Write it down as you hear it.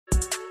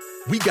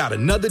We got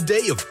another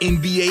day of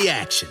NBA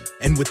action.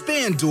 And with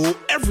FanDuel,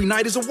 every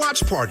night is a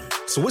watch party.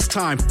 So it's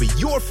time for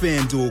your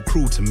FanDuel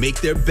crew to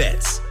make their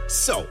bets.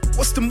 So,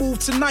 what's the move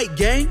tonight,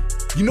 gang?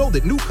 You know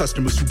that new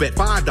customers who bet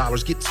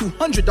 $5 get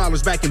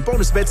 $200 back in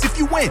bonus bets if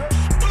you win.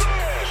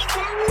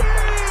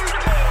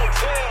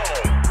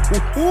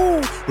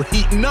 Woo-hoo, we're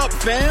heating up,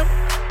 fam.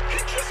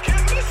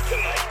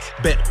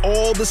 Bet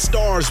all the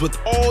stars with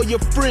all your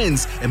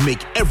friends and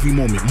make every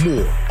moment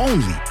more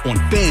only on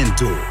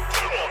FanDuel.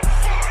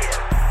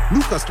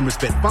 New customers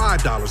bet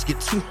 $5, get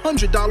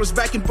 $200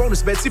 back in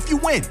bonus bets if you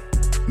win.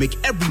 Make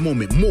every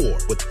moment more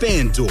with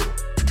FanDuel.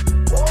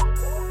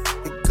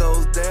 It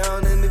goes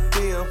down in the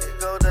DM.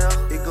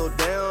 It go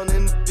down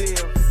in the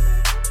DM.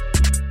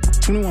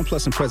 21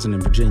 plus and present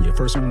in Virginia.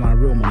 First online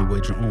real money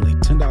wager only.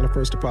 $10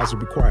 first deposit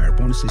required.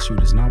 Bonus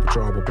issued is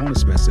non-withdrawable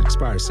bonus bets that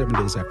expires 7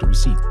 days after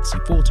receipt. See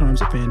full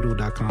terms at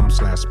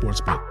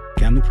FanDuel.com/sportsbook.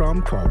 Gambling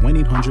problem? Call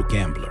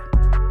 1-800-GAMBLER.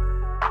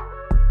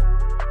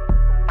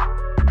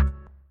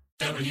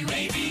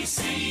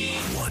 WABC.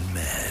 One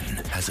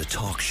man has a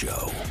talk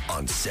show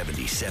on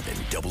 77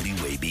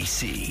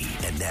 WABC,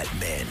 and that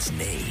man's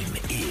name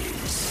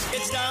is...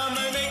 It's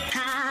Dominic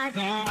Carter.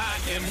 I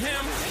am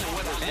him.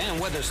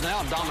 And with us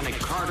now, Dominic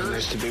Carter.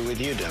 Nice to be with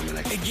you,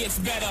 Dominic. It gets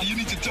better. You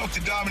need to talk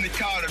to Dominic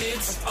Carter.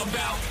 It's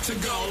about to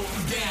go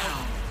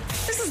down.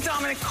 This is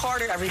Dominic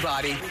Carter,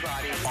 everybody.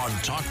 On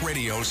Talk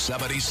Radio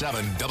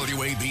 77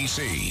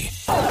 WABC.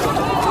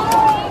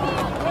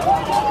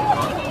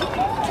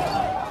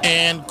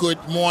 And good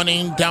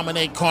morning,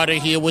 Dominic Carter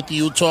here with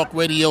you, Talk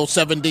Radio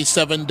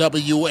 77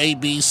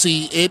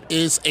 WABC. It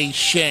is a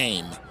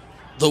shame,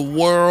 the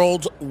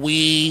world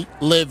we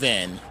live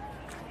in.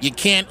 You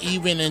can't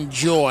even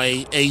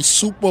enjoy a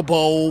Super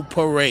Bowl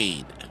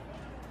parade.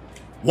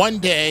 One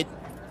dead,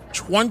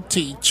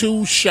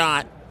 22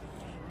 shot,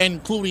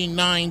 including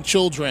 9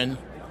 children,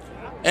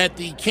 at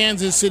the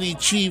Kansas City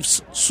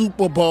Chiefs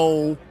Super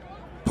Bowl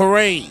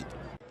parade.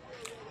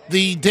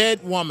 The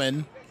dead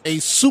woman, a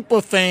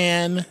super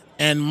fan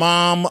and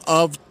mom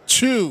of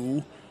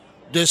 2,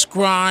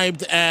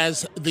 described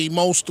as the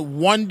most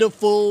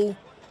wonderful,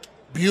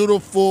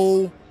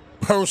 beautiful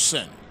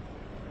person.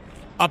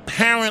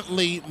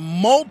 Apparently,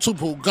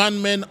 multiple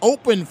gunmen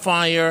opened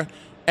fire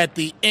at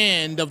the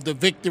end of the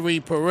victory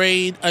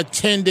parade,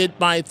 attended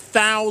by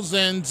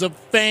thousands of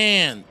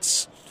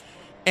fans.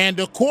 And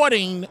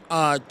according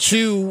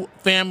to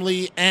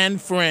family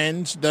and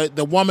friends,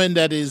 the woman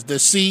that is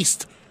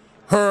deceased,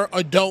 her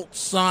adult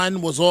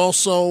son was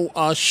also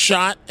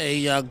shot,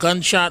 a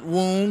gunshot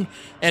wound,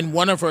 and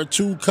one of her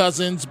 2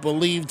 cousins,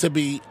 believed to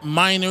be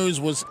minors,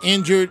 was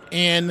injured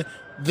in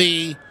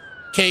the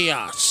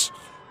chaos.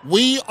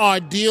 We are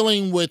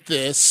dealing with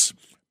this,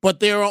 but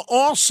there are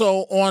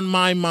also on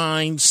my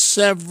mind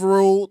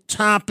several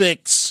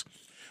topics.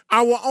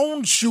 Our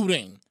own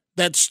shooting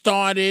that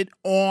started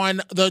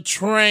on the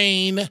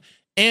train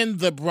in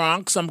the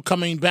Bronx. I'm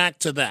coming back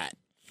to that.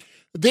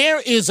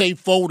 There is a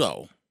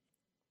photo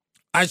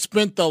I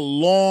spent a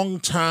long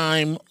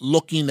time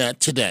looking at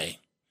today.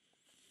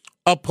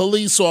 A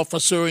police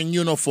officer in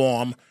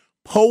uniform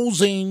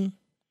posing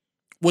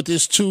with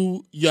his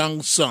 2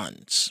 young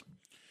sons.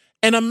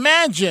 And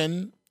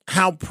imagine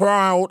how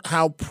proud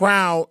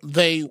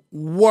they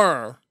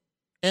were,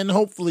 and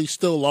hopefully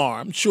still are,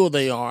 I'm sure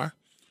they are,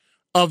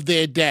 of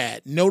their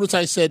dad. Notice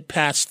I said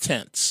past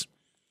tense.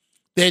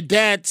 Their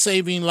dad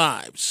saving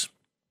lives.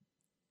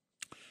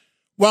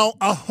 Well,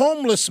 a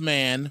homeless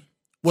man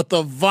with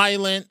a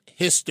violent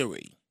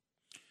history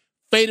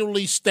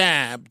fatally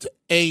stabbed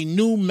a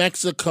New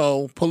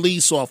Mexico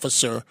police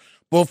officer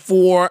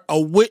before a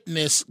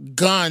witness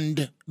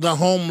gunned the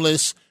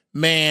homeless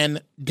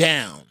man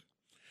down.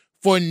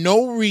 For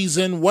no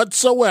reason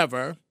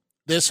whatsoever,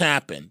 this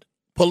happened.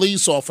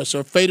 Police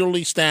officer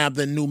fatally stabbed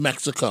in New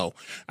Mexico.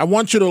 I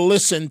want you to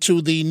listen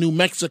to the New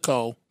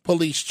Mexico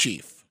police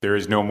chief. There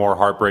is no more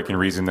heartbreaking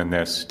reason than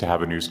this to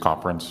have a news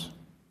conference.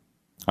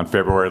 On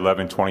February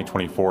 11,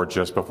 2024,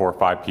 just before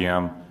 5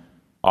 p.m.,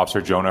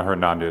 Officer Jonah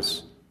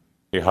Hernandez,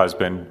 a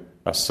husband,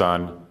 a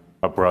son,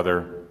 a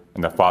brother,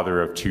 and the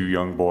father of 2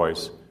 young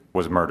boys,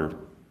 was murdered.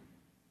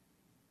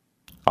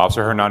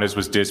 Officer Hernandez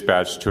was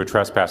dispatched to a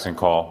trespassing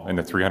call in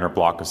the 300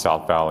 block of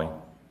South Valley.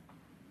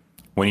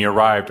 When he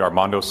arrived,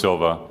 Armando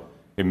Silva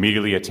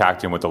immediately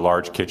attacked him with a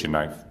large kitchen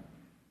knife.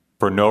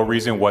 For no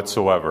reason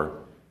whatsoever,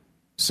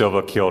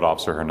 Silva killed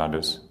Officer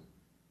Hernandez.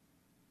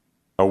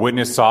 A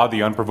witness saw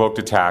the unprovoked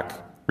attack,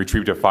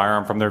 retrieved a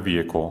firearm from their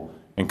vehicle,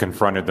 and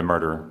confronted the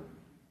murderer.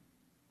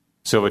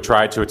 Silva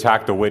tried to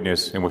attack the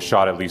witness and was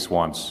shot at least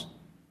once.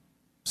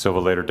 Silva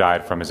later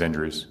died from his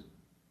injuries.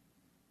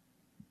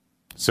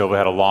 Silva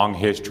had a long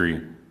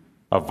history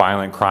of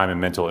violent crime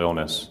and mental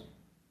illness.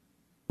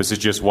 This is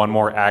just one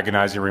more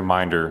agonizing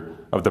reminder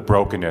of the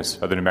brokenness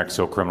of the New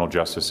Mexico criminal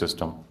justice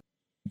system.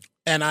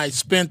 And I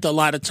spent a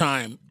lot of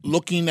time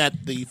looking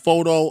at the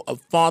photo of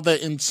father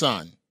and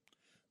son,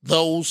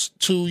 those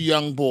 2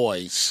 young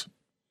boys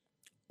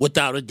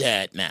without a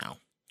dad now.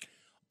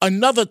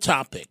 Another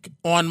topic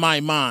on my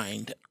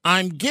mind,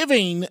 I'm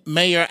giving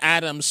Mayor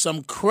Adams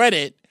some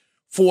credit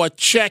for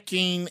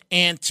checking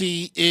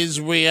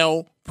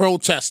anti-Israel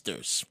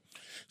protesters.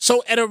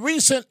 So at a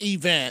recent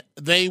event,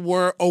 they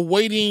were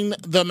awaiting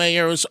the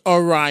mayor's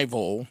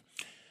arrival.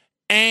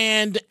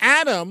 And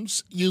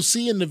Adams, you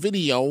see in the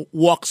video,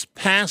 walks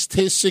past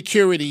his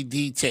security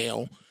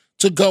detail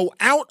to go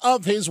out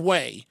of his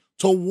way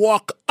to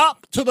walk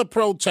up to the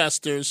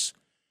protesters.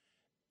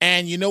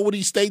 And you know what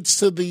he states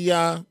to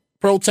the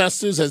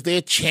protesters as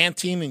they're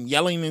chanting and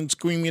yelling and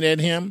screaming at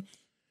him?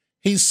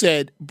 He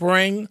said,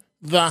 "Bring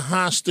the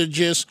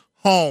hostages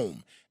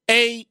home."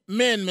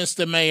 Amen,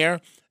 Mr.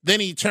 Mayor. Then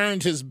he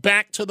turned his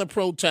back to the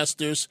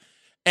protesters,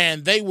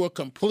 and they were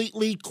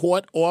completely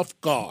caught off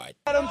guard.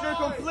 Adams, you're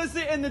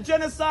complicit in the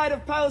genocide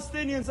of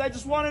Palestinians. I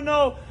just want to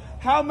know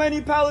how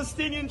many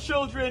Palestinian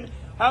children,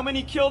 how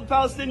many killed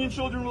Palestinian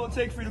children will it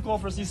take for you to call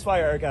for a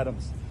ceasefire, Eric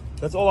Adams?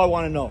 That's all I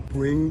want to know.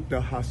 Bring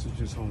the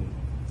hostages home.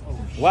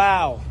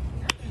 Wow.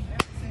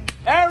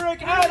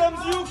 Eric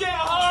Adams, you can't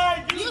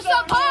hide. You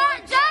support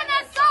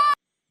genocide.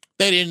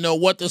 They didn't know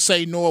what to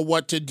say nor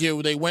what to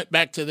do. They went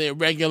back to their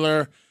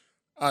regular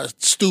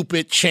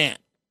stupid chant.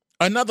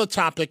 Another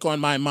topic on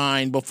my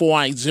mind before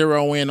I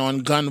zero in on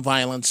gun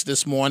violence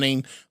this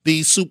morning,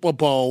 the Super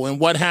Bowl and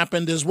what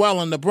happened as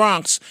well in the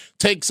Bronx,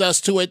 takes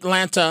us to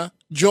Atlanta,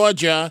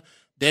 Georgia.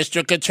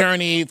 District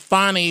Attorney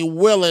Fani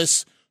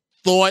Willis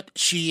thought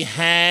she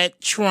had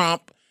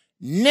Trump.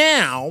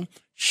 Now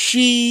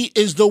she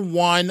is the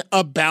one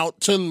about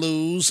to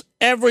lose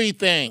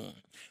everything.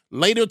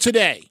 Later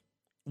today,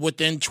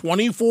 within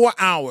 24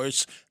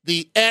 hours,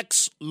 the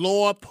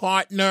ex-law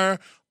partner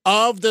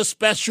of the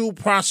special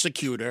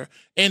prosecutor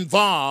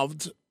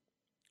involved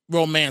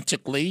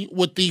romantically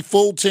with the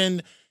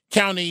Fulton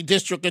County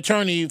District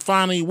Attorney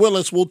Fani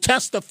Willis will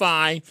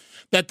testify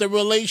that the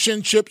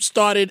relationship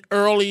started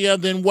earlier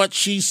than what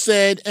she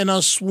said in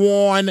a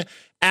sworn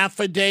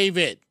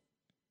affidavit.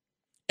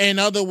 In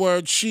other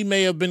words, she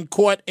may have been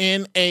caught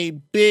in a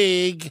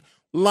big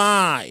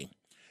lie.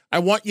 I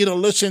want you to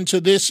listen to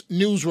this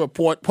news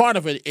report, part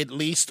of it at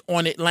least,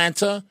 on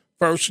Atlanta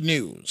First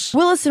News.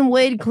 Willis and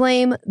Wade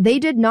claim they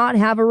did not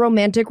have a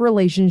romantic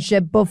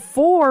relationship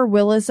before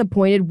Willis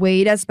appointed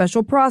Wade as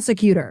special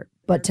prosecutor.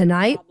 But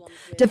tonight,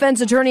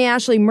 defense attorney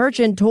Ashley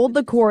Merchant told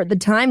the court the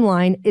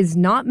timeline is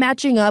not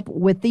matching up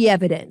with the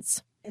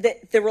evidence.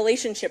 The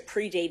relationship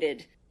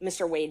predated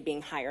Mr. Wade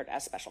being hired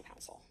as special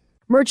counsel.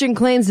 Merchant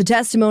claims the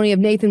testimony of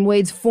Nathan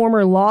Wade's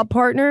former law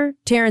partner,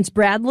 Terrence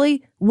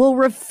Bradley, will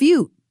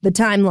refute the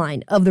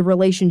timeline of the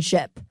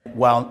relationship.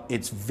 While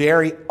it's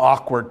very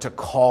awkward to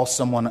call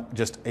someone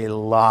just a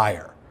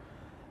liar,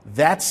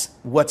 that's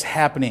what's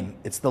happening.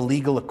 It's the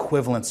legal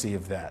equivalency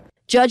of that.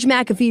 Judge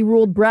McAfee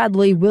ruled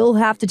Bradley will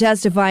have to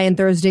testify in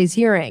Thursday's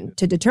hearing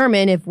to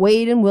determine if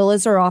Wade and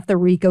Willis are off the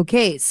RICO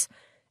case.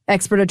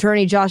 Expert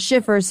attorney Josh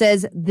Schiffer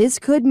says this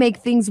could make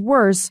things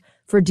worse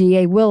for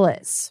DA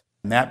Willis.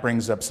 And that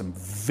brings up some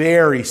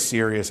very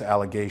serious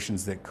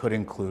allegations that could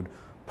include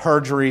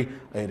perjury.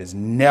 It is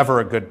never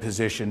a good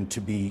position to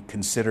be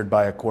considered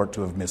by a court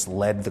to have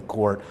misled the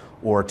court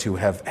or to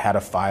have had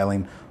a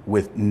filing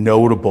with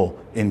notable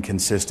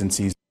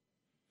inconsistencies.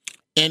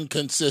 In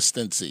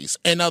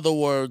other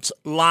words,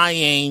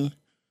 lying.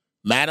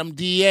 Madam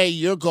DA,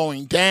 you're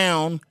going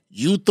down.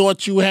 You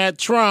thought you had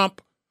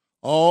Trump.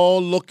 Oh,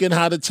 look at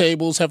how the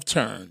tables have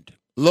turned.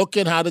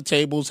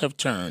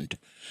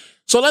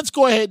 So let's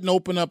go ahead and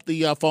open up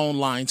the phone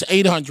lines.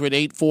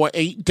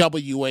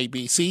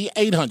 800-848-WABC,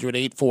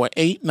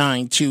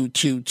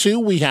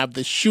 800-848-9222. We have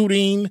the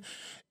shooting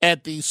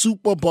at the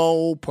Super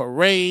Bowl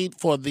parade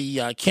for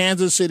the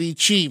Kansas City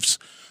Chiefs.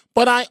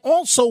 But I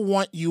also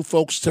want you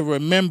folks to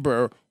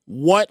remember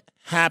what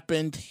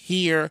happened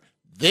here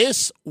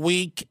this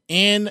week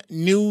in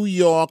New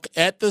York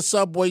at the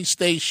subway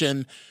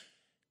station.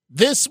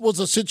 This was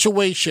a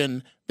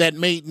situation that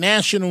made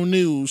national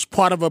news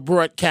part of a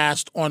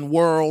broadcast on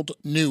World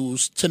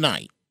News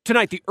Tonight.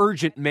 Tonight, the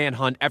urgent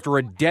manhunt after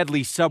a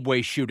deadly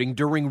subway shooting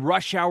during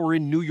rush hour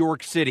in New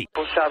York City.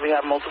 We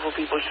have multiple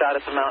people shot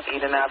at the Mount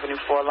Eden Avenue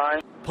 4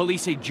 line.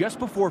 Police say just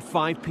before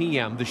 5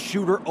 p.m., the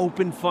shooter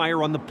opened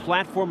fire on the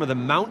platform of the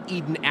Mount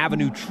Eden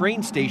Avenue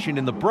train station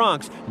in the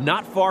Bronx,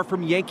 not far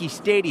from Yankee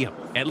Stadium.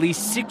 At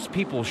least 6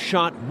 people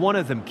shot, one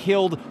of them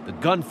killed, the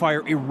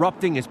gunfire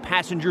erupting as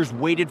passengers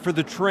waited for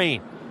the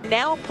train.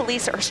 Now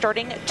police are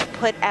starting to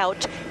put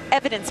out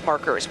evidence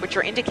markers, which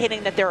are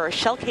indicating that there are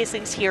shell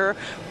casings here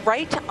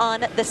right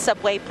on the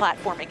subway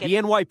platform. The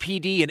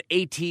NYPD and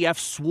ATF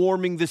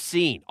swarming the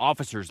scene.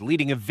 Officers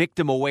leading a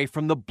victim away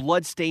from the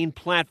bloodstained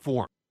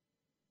platform.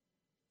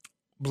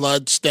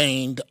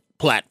 Bloodstained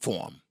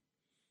platform.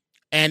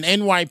 And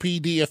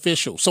NYPD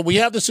officials. So we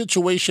have the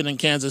situation in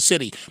Kansas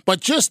City.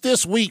 But just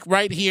this week,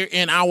 right here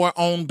in our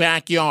own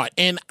backyard,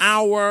 in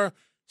our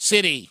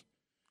city,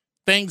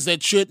 things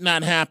that should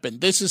not happen.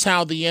 This is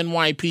how the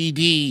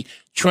NYPD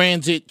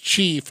transit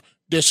chief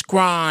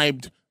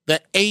described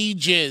the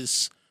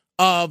ages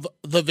of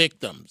the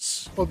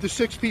victims. Of the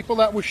 6 people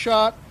that were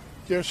shot,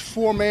 there's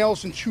 4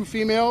 males and 2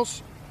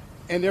 females,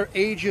 and their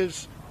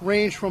ages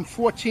range from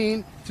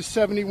 14 to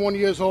 71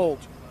 years old.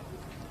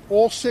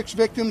 All 6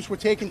 victims were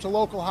taken to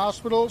local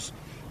hospitals,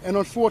 and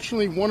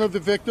unfortunately, one of the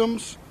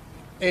victims,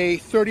 a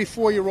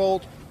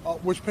 34-year-old,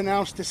 was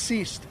pronounced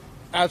deceased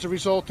as a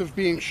result of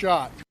being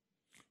shot.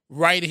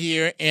 Right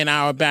here in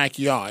our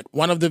backyard.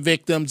 One of the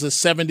victims, a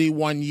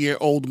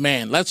 71-year-old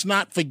man. Let's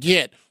not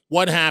forget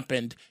what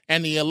happened,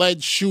 and the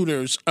alleged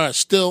shooters are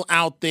still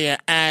out there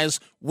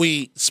as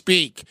we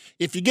speak.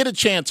 If you get a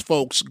chance,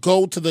 folks,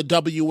 go to the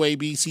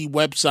WABC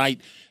website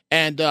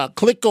and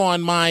click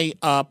on my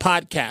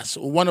podcast,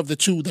 one of the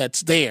 2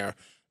 that's there,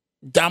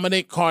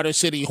 Dominic Carter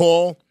City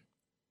Hall.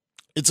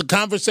 It's a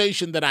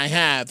conversation that I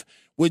have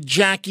with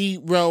Jackie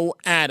Rowe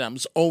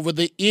Adams over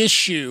the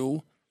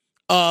issue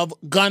of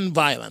gun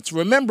violence.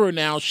 Remember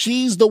now,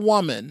 she's the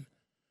woman,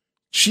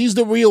 she's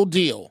the real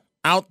deal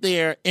out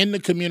there in the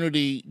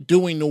community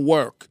doing the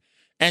work.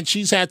 And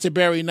she's had to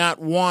bury not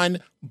 1,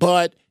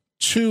 but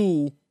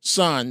 2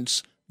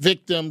 sons,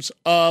 victims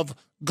of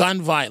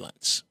gun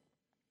violence.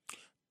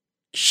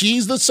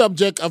 She's the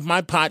subject of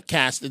my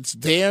podcast. It's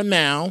there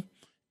now.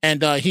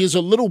 And here's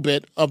a little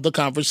bit of the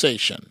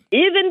conversation.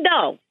 Even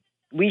though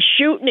we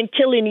shooting and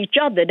killing each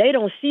other, they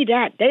don't see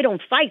that. They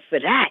don't fight for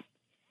that.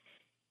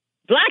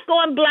 Black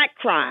on black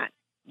crime.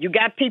 You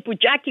got people,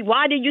 Jackie,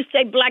 why did you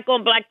say black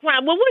on black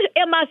crime? Well, what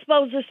am I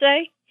supposed to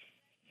say?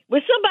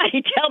 Will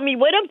somebody tell me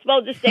what I'm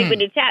supposed to say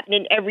when it's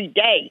happening every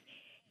day?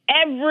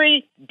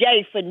 Every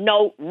day for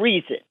no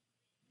reason.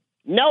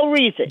 No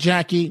reason.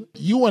 Jackie,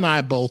 you and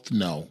I both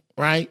know,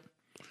 right?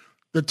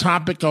 The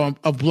topic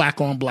of black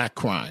on black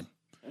crime.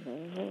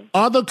 Mm-hmm.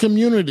 Other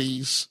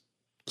communities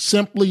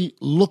simply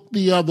look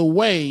the other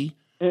way,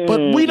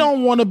 but we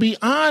don't want to be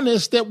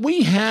honest that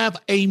we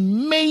have a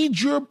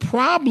major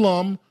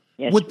problem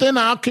within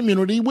our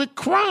community with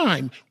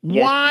crime.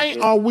 Yes, why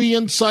are we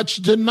in such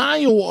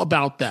denial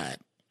about that?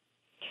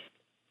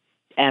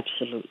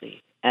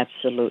 Absolutely.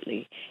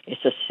 Absolutely.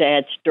 It's a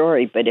sad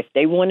story, but if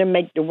they want to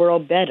make the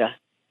world better,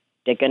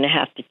 they're going to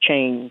have to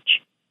change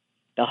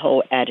the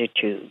whole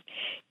attitude.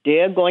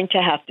 They're going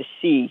to have to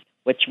see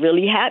what's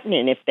really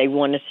happening if they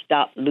want to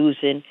stop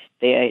losing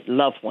their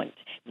loved ones.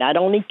 Not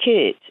only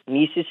kids,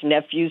 nieces,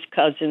 nephews,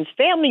 cousins,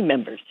 family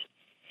members,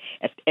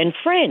 and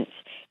friends.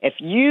 If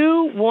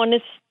you want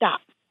to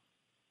stop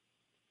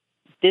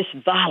this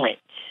violence,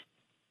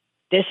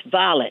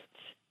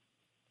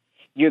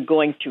 you're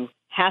going to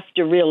have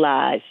to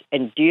realize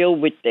and deal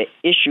with the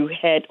issue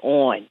head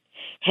on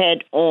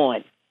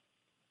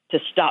to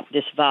stop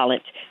this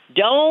violence.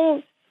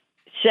 Don't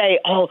say,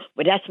 oh,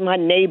 well, that's my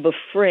neighbor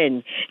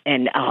friend,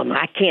 and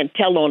I can't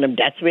tell on him.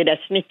 That's where that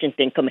snitching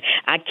thing comes in.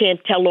 I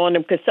can't tell on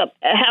him because,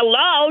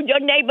 hello, your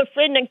neighbor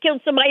friend and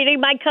killed somebody, they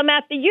might come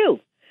after you.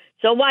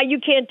 So why you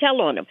can't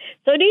tell on them?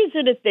 So these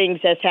are the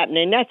things that's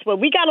happening. That's what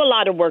we got a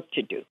lot of work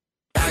to do.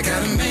 I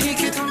gotta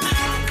make it.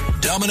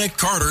 Dominic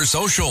Carter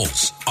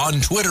Socials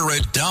on Twitter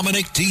at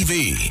Dominic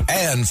TV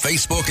and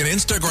Facebook and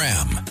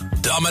Instagram.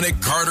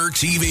 Dominic Carter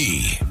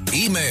TV.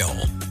 Email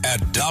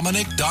at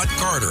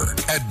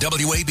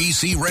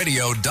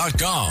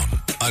dominic.carter@wabcradio.com.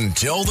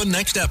 Until the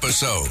next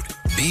episode,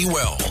 be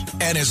well.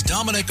 And as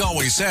Dominic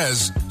always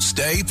says,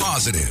 stay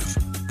positive.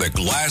 The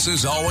glass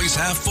is always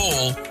half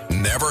full,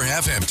 never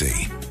half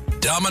empty.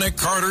 Dominic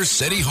Carter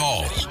City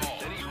Hall.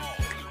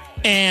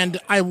 And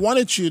I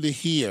wanted you to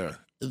hear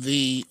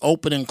the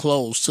open and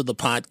close to the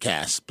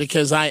podcast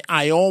because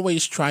I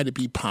always try to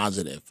be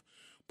positive.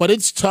 But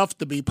it's tough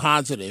to be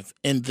positive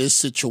in this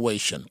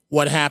situation.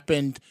 What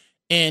happened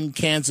in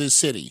Kansas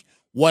City?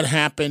 What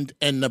happened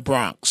in the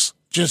Bronx?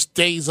 Just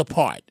days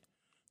apart.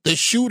 The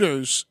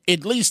shooters,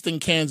 at least in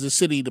Kansas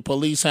City, the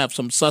police have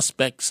some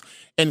suspects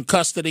in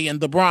custody. In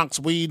the Bronx,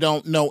 we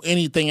don't know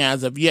anything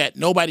as of yet.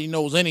 Nobody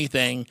knows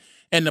anything.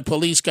 And the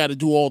police got to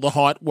do all the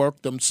hard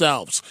work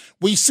themselves.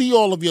 We see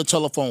all of your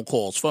telephone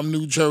calls from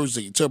New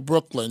Jersey to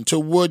Brooklyn to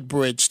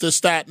Woodbridge to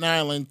Staten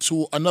Island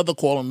to another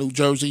call in New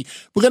Jersey.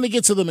 We're going to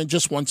get to them in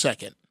just 1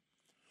 second.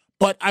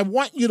 But I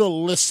want you to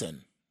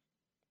listen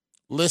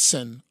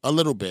a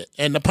little bit.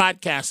 And the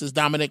podcast is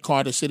Dominic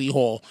Carter City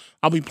Hall.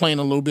 I'll be playing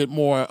a little bit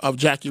more of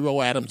Jackie Rowe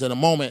Adams in a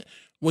moment.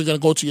 We're going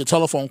to go to your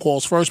telephone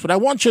calls first. But I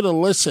want you to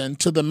listen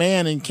to the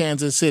man in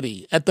Kansas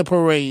City at the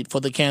parade for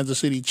the Kansas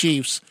City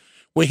Chiefs,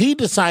 where he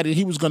decided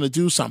he was going to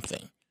do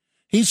something.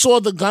 He saw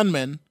the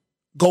gunman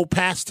go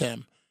past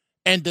him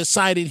and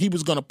decided he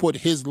was going to put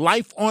his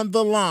life on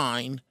the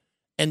line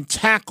and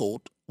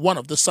tackled one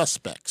of the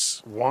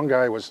suspects. One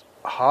guy was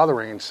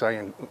hollering and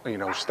saying,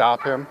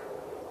 stop him,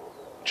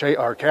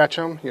 or catch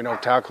him,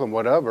 tackle him,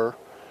 whatever.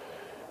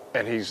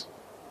 And he's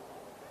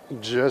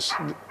just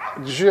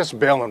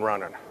bailing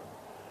running.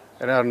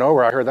 And out of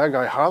nowhere, I heard that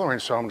guy hollering,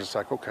 so I'm just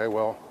like, okay,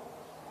 well,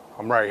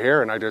 I'm right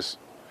here. And I didn't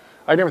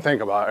even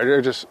think about it.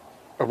 It just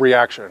a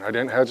reaction. I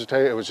didn't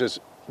hesitate. It was just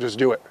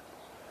do it.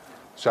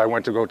 So I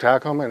went to go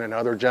tackle him, and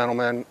another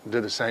gentleman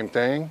did the same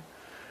thing.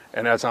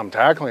 And as I'm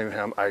tackling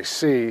him, I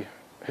see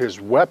his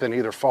weapon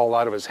either fall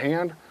out of his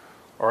hand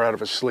or out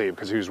of his sleeve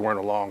because he was wearing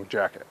a long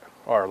jacket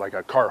or like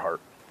a Carhartt.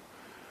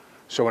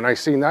 So when I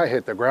seen that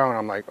hit the ground,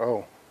 I'm like,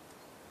 oh,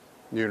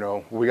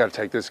 we got to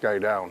take this guy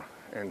down.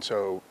 And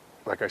so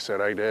like I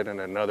said, I did, and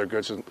another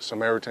good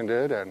Samaritan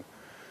did, and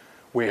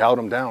we held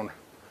him down.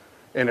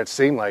 And it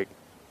seemed like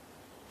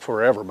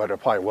forever, but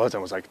it probably wasn't.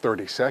 It was like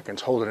 30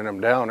 seconds holding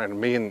him down, and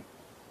me and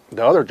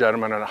the other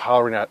gentleman are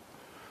hollering at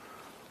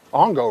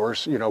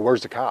ongoers,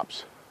 where's the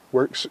cops?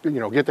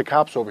 Get the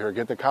cops over here,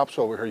 get the cops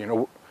over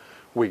here.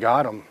 We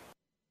got him.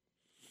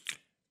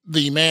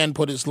 The man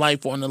put his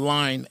life on the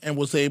line and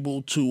was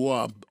able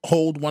to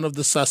hold one of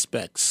the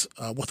suspects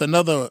with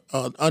another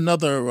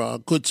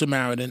Good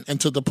Samaritan,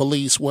 until the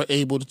police were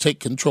able to take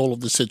control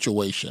of the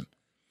situation.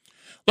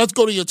 Let's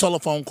go to your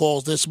telephone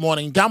calls this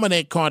morning.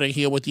 Dominic Carter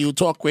here with you,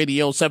 Talk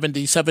Radio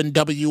 77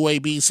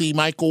 WABC.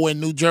 Michael in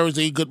New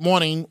Jersey, good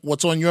morning.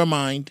 What's on your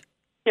mind?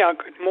 Yeah,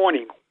 good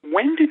morning.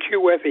 When did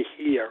you ever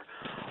hear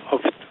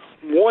of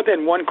more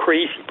than one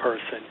crazy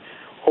person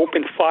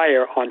open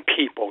fire on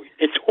people?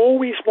 It's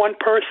always one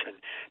person.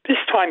 This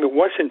time it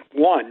wasn't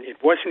one, it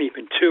wasn't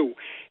even two,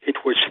 it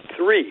was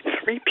three.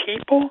 3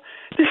 people?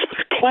 This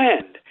was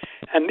planned.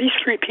 And these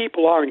 3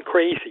 people aren't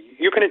crazy.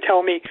 You're going to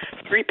tell me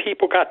 3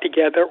 people got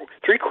together,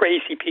 3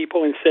 crazy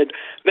people, and said,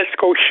 let's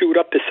go shoot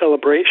up the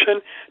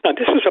celebration? Now,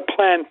 this was a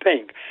planned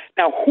thing.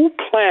 Now, who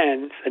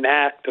plans an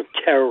act of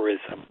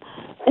terrorism?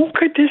 Who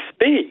could this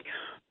be?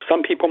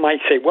 Some people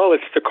might say, well,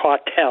 it's the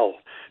cartel.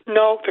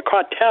 No, the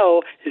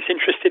cartel is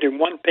interested in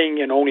one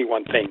thing and only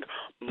one thing: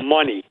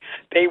 money.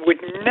 They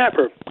would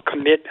never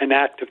commit an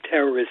act of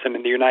terrorism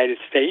in the United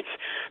States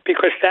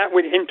because that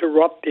would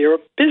interrupt their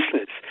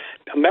business.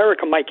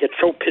 America might get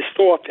so pissed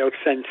off they'll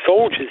send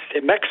soldiers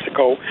to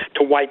Mexico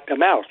to wipe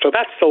them out. So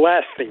that's the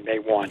last thing they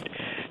want.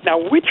 Now,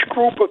 which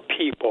group of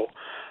people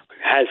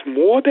has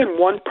more than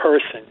one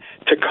person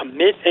to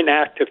commit an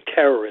act of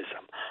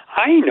terrorism?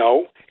 I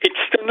know. It's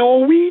the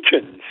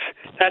Norwegians.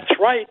 That's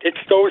right. It's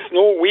those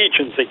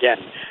Norwegians again.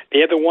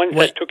 They're the ones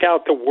that took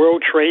out the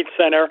World Trade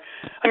Center.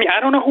 I mean, I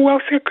don't know who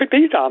else it could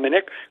be,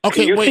 Dominic.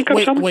 Okay,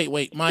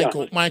 wait,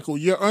 Michael. Yeah. Michael,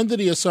 you're under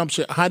the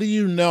assumption. How do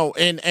you know?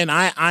 And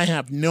I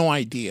have no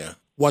idea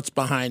what's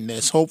behind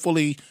this.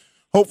 Hopefully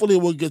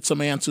we'll get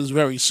some answers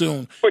very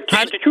soon. But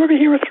did you ever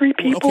hear of 3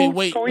 people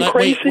going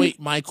crazy?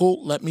 Wait,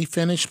 Michael, let me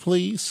finish,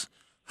 please.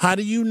 How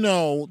do you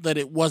know that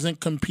it wasn't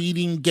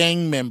competing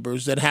gang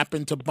members that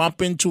happened to bump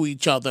into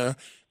each other?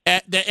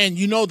 And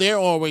they're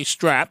always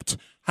strapped.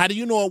 How do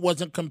you know it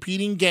wasn't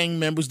competing gang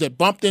members that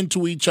bumped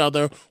into each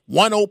other?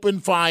 One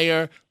opened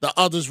fire, the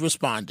others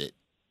responded.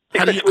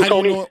 How do you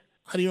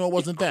know it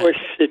wasn't that?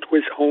 Because it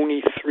was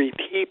only 3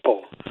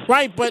 people.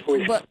 Right, but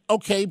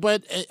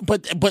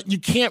you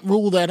can't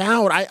rule that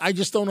out. I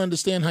just don't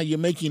understand how you're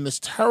making this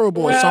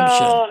terrible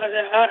assumption.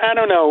 I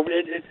don't know.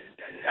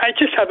 I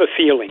just have a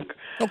feeling.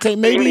 Okay,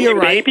 maybe you're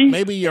right.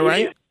 Maybe you're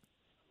right.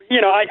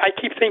 I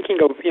keep thinking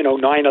of,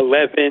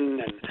 9/11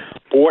 and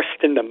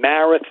Boston, the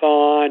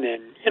marathon,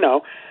 and,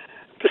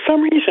 for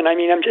some reason,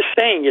 I'm just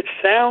saying it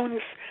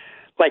sounds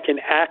like an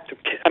act of,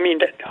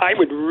 I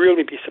would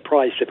really be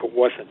surprised if it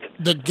wasn't.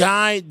 The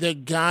guy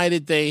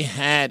that they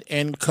had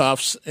in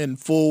cuffs in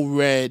full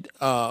red,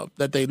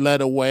 that they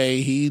led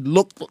away, he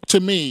looked to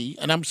me,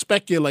 and I'm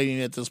speculating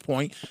at this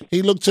point,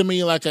 he looked to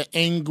me like an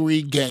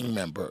angry gang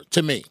member,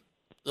 to me.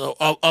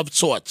 Of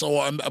sorts,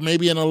 or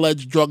maybe an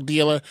alleged drug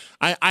dealer.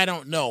 I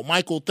don't know.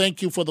 Michael,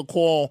 thank you for the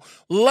call.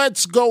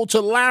 Let's go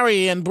to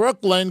Larry in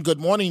Brooklyn. Good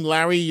morning,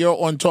 Larry.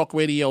 You're on Talk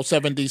Radio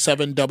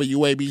 77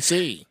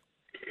 WABC.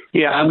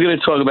 Yeah, I'm going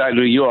to talk about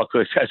New York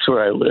because that's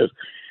where I live.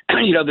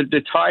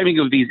 The timing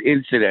of these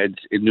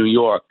incidents in New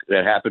York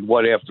that happened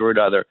one after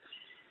another,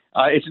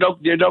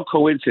 they're no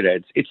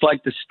coincidence. It's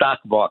like the stock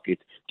market.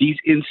 These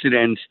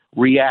incidents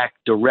react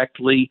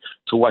directly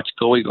to what's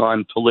going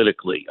on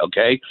politically,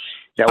 okay?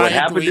 Now, what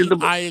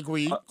happened I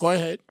agree. Go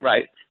ahead.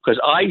 Right, because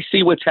I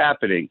see what's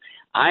happening.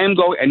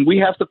 And we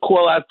have to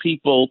call out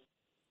people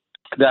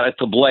that are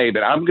to blame,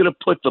 and I'm going to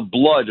put the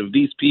blood of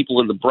these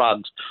people in the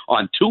Bronx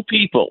on 2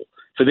 people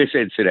for this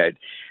incident,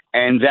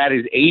 and that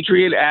is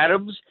Adrian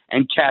Adams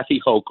and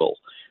Kathy Hochul,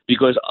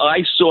 because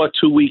I saw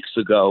 2 weeks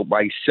ago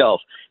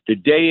myself, the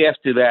day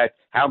after that,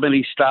 How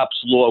Many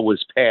Stops law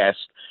was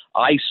passed,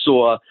 I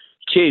saw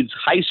kids,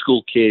 high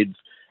school kids,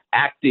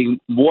 acting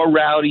more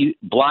rowdy,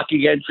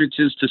 blocking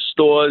entrances to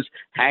stores,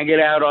 hanging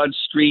out on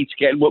streets,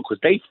 getting more, because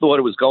they thought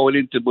it was going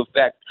into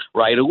effect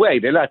right away.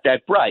 They're not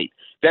that bright.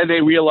 Then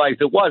they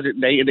realized it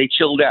wasn't, and they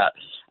chilled out.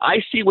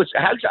 I see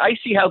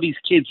how these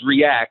kids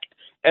react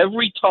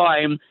every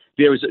time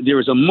there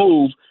is a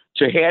move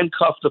to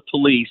handcuff the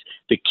police.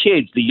 The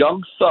kids, the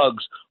young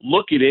thugs,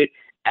 look at it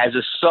as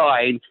a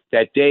sign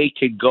that they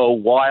can go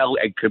wild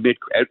and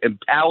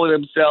empower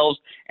themselves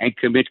and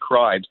commit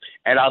crimes.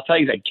 And I'll tell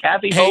you that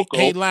Kathy Hochul...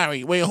 Hey,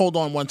 Larry, wait, hold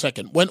on 1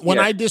 second. When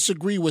I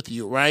disagree with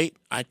you, right,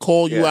 I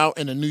call you out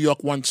in a New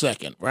York 1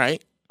 second,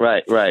 right?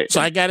 Right.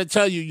 So I got to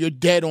tell you, you're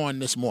dead on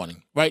this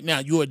morning. Right now,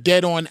 you are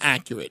dead on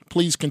accurate.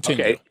 Please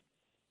continue. Okay.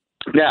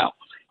 Now,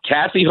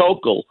 Kathy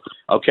Hochul,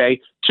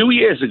 okay, 2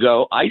 years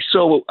ago, I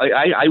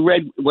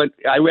read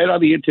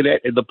on the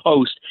internet in the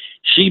Post,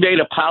 she made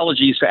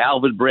apologies for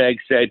Alvin Bragg,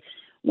 said,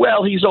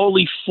 well, he's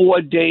only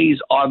 4 days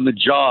on the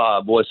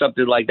job or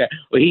something like that.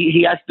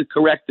 He has to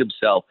correct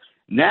himself.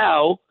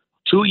 Now,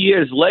 2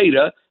 years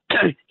later,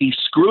 he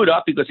screwed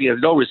up because he has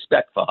no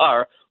respect for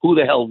her. Who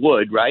the hell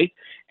would, right?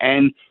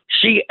 And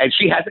she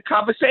has a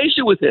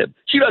conversation with him.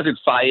 She doesn't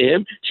fire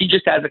him. She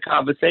just has a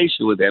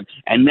conversation with him.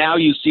 And now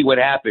you see what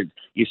happened.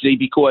 You see,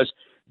 because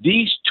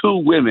these two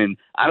women,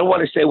 I don't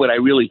want to say what I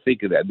really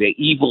think of them. They're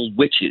evil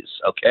witches,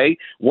 okay?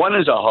 One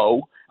is a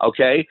hoe,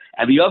 okay?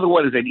 And the other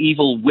one is an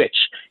evil witch.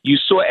 You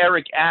saw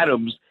Eric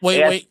Adams.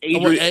 Wait.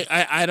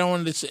 I don't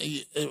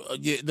understand.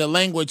 The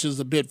language is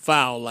a bit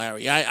foul,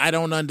 Larry. I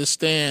don't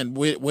understand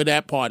where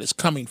that part is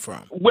coming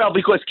from. Well,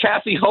 because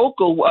Kathy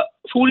Hochul,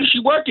 who is she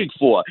working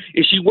for?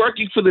 Is she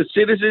working for the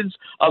citizens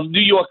of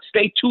New York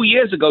State? 2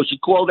 years ago, she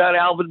called out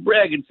Alvin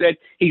Bragg and said,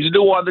 he's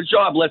new on the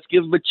job. Let's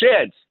give him a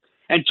chance.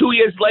 And 2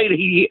 years later,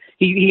 he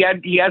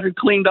hasn't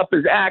cleaned up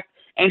his act,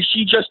 and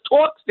she just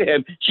talks to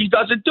him. She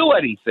doesn't do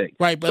anything.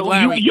 Right, but so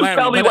Larry, you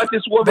tell me what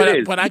this woman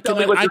is. But I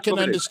can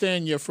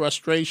understand your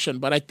frustration,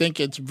 but I think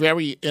it's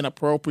very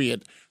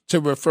inappropriate to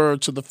refer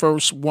to the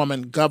first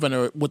woman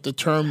governor with the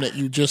term that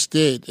you just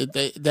did.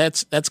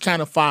 That's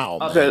kind of foul.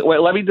 Man. Okay, wait,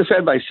 let me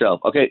defend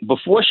myself. Okay,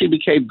 before she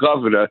became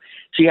governor,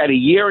 she had a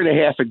year and a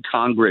half in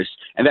Congress,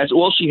 and that's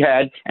all she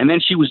had. And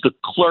then she was the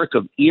clerk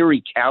of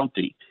Erie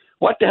County.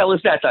 What the hell is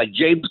that?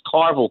 James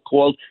Carville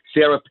called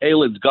Sarah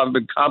Palin's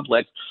government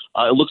complex.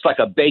 It looks like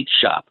a bake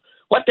shop.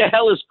 What the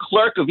hell is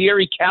clerk of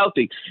Erie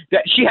County?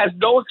 That she has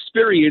no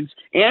experience.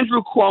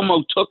 Andrew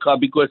Cuomo took her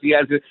because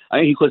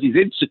because he's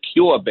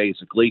insecure.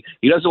 Basically,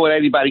 he doesn't want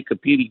anybody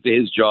competing for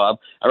his job.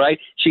 All right,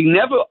 she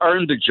never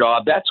earned the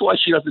job. That's why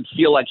she doesn't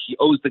feel like she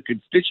owes the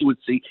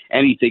constituency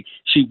anything.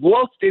 She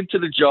walked into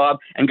the job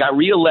and got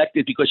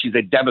reelected because she's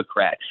a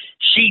Democrat.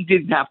 She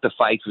didn't have to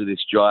fight for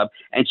this job,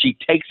 and she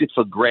takes it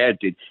for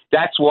granted.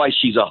 That's why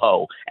she's a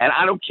hoe. And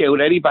I don't care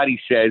what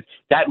anybody says.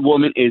 That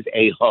woman is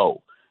a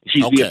hoe.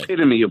 She's the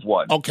epitome of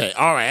one. Okay,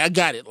 all right, I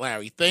got it,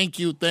 Larry. Thank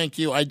you.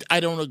 I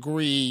don't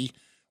agree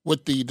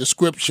with the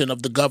description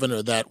of the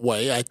governor that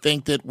way. I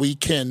think that we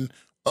can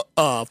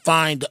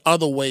find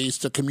other ways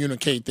to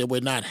communicate that we're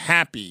not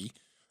happy,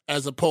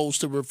 as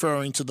opposed to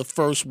referring to the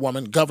first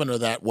woman governor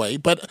that way.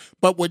 But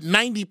with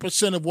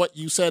 90% of what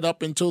you said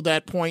up until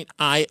that point,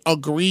 I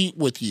agree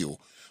with you.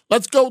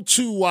 Let's go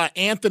to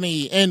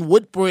Anthony in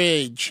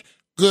Woodbridge.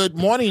 Good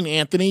morning,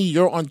 Anthony.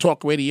 You're on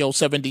Talk Radio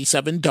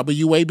 77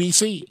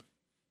 WABC.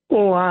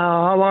 Oh,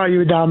 wow. How are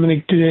you,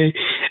 Dominic, today?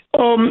 I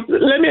want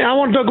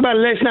to talk about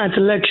last night's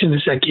election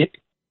a second.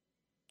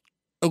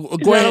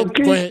 Go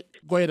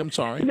ahead. I'm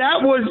sorry.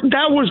 That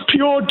was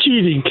pure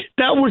cheating.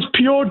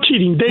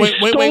 They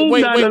stole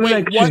that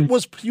election. What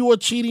was pure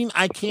cheating?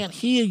 I can't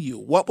hear you.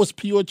 What was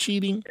pure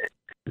cheating?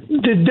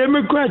 The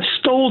Democrats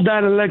stole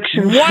that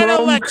election. What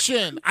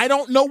election? I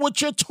don't know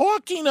what you're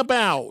talking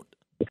about.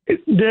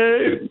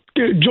 The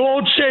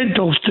George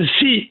Santos, the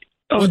seat.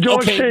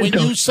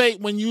 Okay,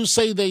 when you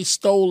say they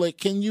stole it,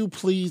 can you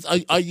please?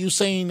 Are you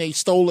saying they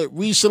stole it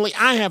recently?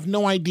 I have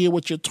no idea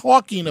what you're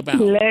talking about.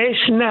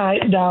 Last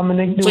night,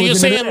 Dominic. So you're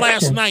saying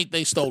last night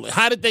they stole it?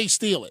 How did they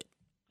steal it?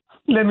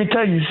 Let me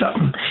tell you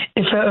something.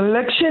 If an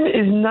election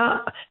is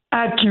not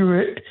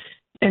accurate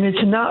and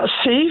it's not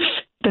safe,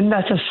 then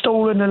that's a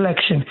stolen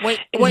election. Wait,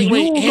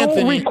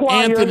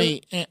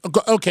 Anthony.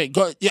 Okay,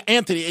 go. Yeah,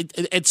 Anthony.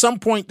 At some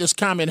point, this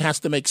comment has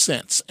to make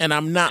sense, and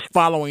I'm not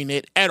following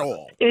it at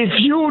all. If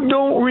you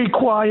don't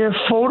require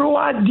photo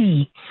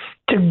ID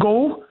to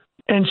go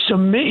and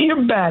submit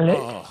your ballot,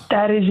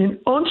 that is an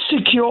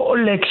unsecure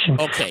election.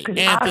 Okay,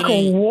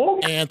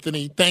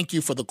 Anthony, thank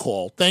you for the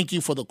call.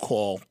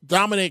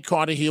 Dominic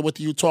Carter here with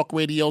you, Talk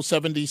Radio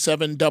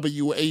 77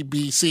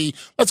 WABC.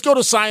 Let's go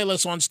to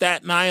Silas on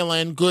Staten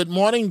Island. Good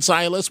morning,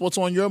 Silas. What's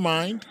on your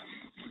mind?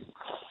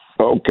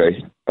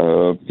 Okay,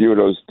 a few of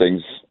those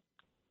things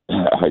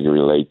I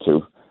relate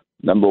to.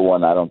 Number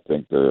one, I don't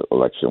think the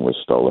election was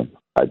stolen.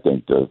 I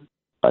think the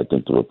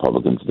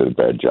Republicans did a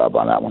bad job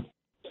on that one.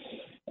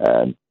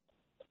 And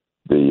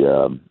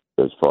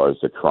as far as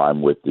the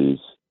crime with these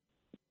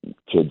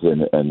kids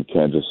in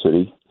Kansas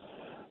City,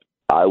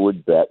 I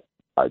would bet,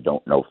 I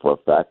don't know for a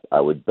fact,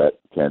 I would bet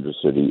Kansas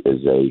City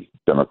is a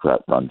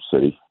Democrat-run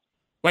city.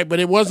 Right, but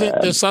it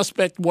wasn't. The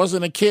suspect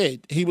wasn't a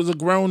kid. He was a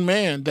grown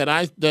man that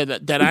I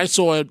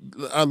saw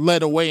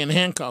led away in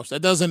handcuffs.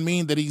 That doesn't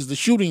mean that he's the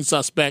shooting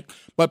suspect,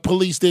 but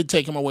police did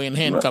take him away in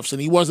handcuffs,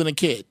 and he wasn't a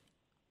kid.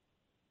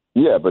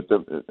 Yeah, but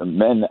the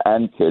men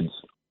and kids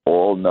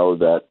all know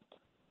that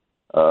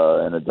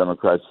in a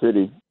Democrat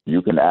city,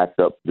 you can act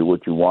up, do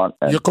what you want.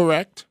 And you're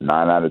correct.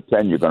 9 out of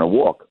 10, you're going to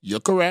walk.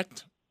 You're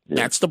correct.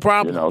 That's the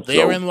problem.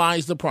 Therein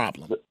lies the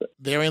problem.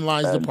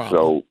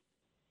 So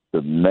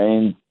the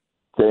main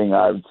thing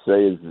I would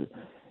say is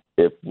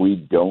if we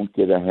don't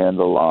get a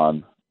handle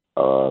on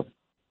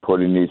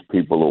putting these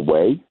people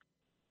away,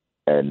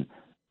 and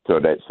so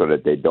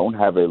that they don't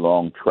have a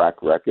long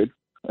track record,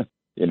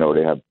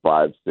 they have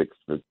 5, 6,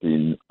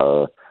 15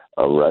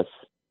 arrests.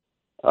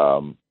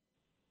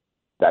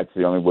 That's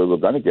the only way we're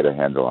going to get a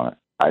handle on it.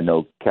 I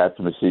know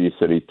Katzmatidis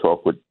said he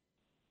talked with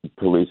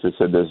police and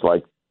said there's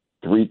like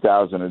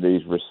 3,000 of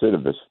these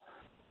recidivists.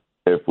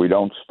 If we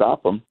don't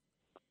stop them,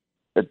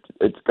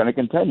 it's going to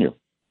continue.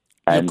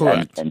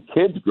 And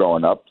kids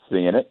growing up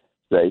seeing it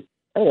say,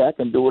 hey, I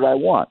can do what I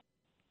want.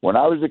 When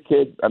I was a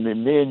kid, I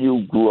mean, me and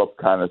you grew up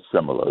kind of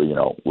similar. You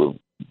know, we're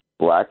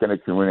black in the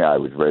community. I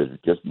was raised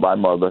just by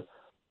mother.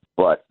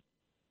 But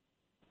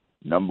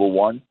number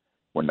one,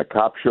 when the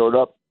cops showed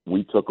up,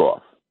 we took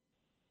off.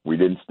 We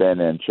didn't stand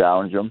there and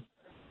challenge them.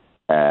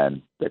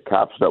 And the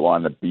cops that were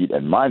on the beat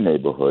in my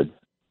neighborhood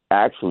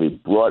actually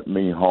brought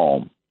me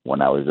home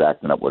when I was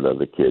acting up with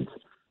other kids.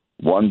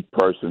 One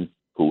person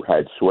who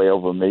had sway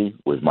over me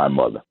was my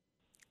mother.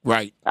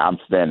 Right. I'm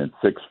standing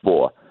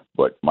 6'4",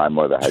 but my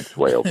mother had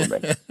sway over me.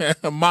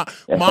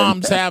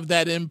 Moms have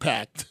that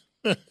impact.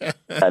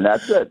 And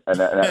that's it.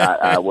 And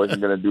I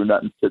wasn't going to do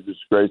nothing to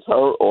disgrace her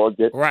or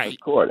get to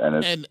court.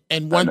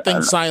 And one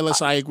thing,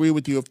 Silas, I agree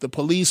with you. If the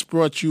police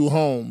brought you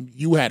home,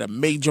 you had a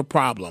major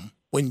problem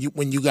when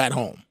you got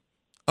home.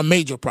 A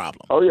major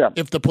problem. Oh, yeah.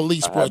 If the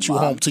police brought you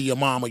home to your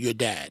mom or your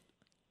dad.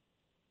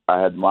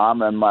 I had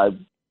mom and my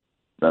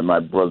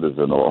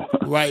brothers-in-law.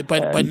 Right,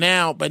 but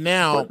now,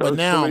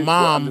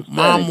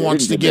 mom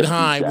wants to get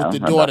high with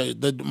the daughter.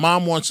 The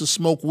mom wants to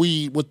smoke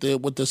weed with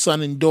the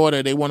son and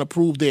daughter. They want to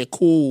prove they're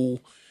cool,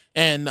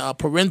 and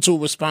parental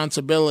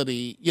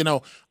responsibility. You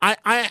know,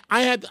 I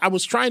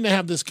was trying to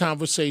have this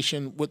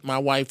conversation with my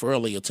wife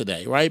earlier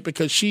today, right?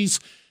 Because she's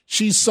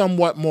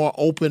somewhat more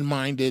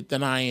open-minded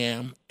than I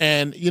am,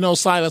 and you know,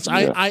 Silas,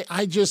 yeah.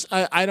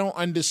 I don't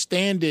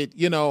understand it.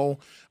 You know.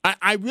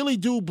 I really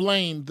do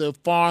blame the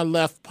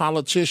far-left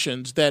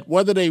politicians that,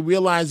 whether they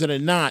realize it or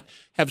not,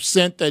 have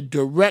sent a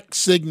direct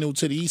signal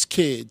to these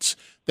kids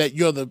that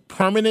you're the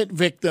permanent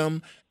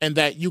victim and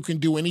that you can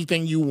do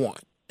anything you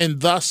want.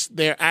 And thus,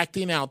 they're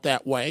acting out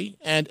that way.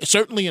 And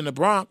certainly in the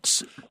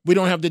Bronx, we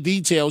don't have the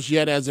details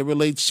yet as it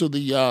relates to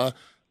the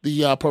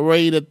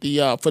parade at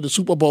for the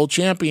Super Bowl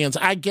champions.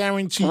 I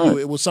guarantee you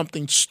it was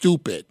something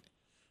stupid.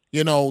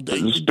 You know,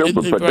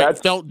 it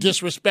felt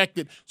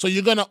disrespected. So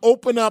you're going to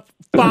open up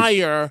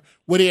fire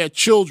with their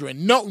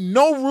children. No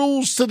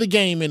rules to the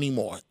game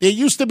anymore. There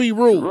used to be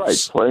rules.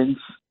 Right,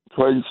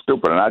 plain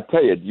stupid. And I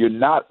tell you, you're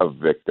not a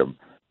victim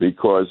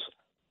because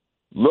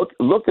look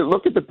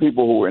at the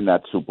people who were in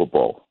that Super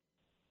Bowl,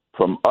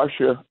 from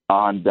Usher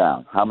on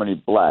down. How many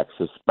blacks,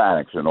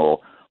 Hispanics, and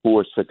all who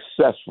are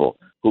successful,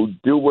 who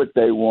do what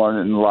they want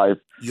in life.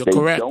 You're they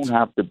correct. Don't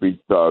have to be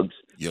thugs.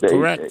 You're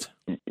correct.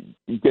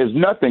 There's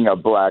nothing a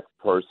black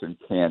person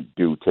can't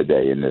do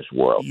today in this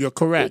world. You're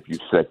correct. If you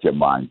set your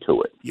mind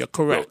to it. You're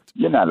correct. So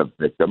you're not a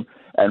victim.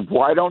 And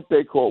why don't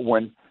they call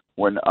when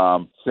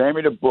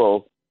Sammy the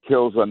Bull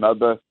kills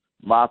another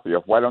mafia?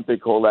 Why don't they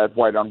call that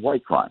white on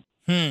white crime?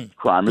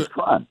 Crime is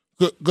crime.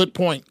 Good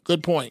point.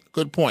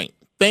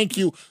 Thank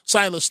you,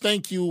 Silas.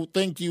 Thank you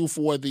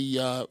for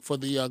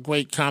the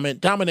great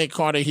comment. Dominic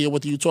Carter here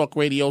with you, Talk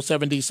Radio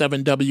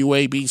 77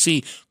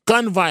 WABC.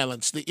 Gun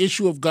violence, the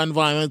issue of gun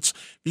violence.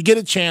 If you get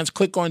a chance,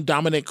 click on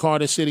Dominic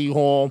Carter City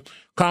Hall.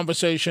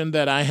 Conversation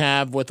that I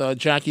have with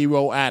Jackie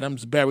Rowe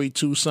Adams, buried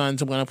two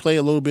sons. I'm going to play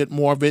a little bit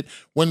more of it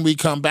when we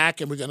come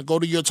back, and we're going to go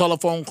to your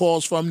telephone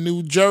calls from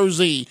New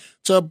Jersey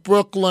to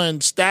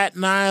Brooklyn,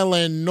 Staten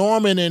Island,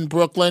 Norman in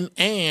Brooklyn,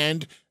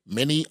 and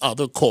many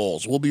other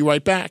calls. We'll be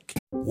right back.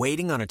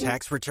 Waiting on a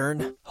tax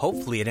return?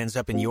 Hopefully it ends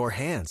up in your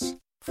hands.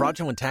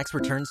 Fraudulent tax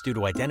returns due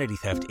to identity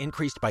theft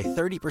increased by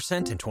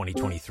 30% in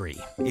 2023.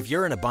 If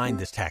you're in a bind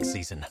this tax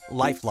season,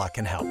 LifeLock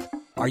can help.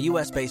 Our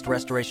U.S.-based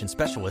restoration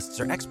specialists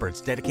are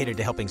experts dedicated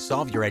to helping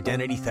solve your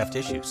identity theft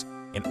issues.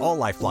 And all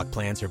LifeLock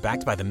plans are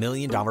backed by the $1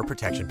 Million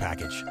Protection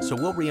Package. So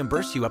we'll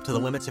reimburse you up to the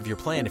limits of your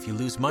plan if you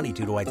lose money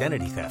due to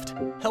identity theft.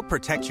 Help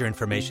protect your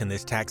information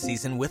this tax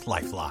season with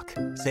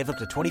LifeLock. Save up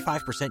to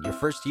 25% your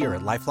first year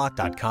at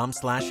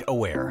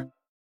LifeLock.com/aware.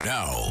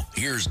 Now,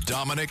 here's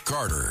Dominic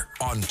Carter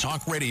on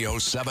Talk Radio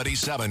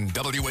 77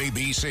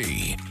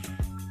 WABC.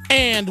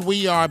 And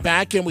we are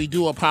back, and we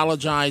do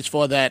apologize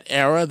for that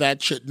error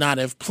that should not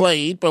have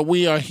played, but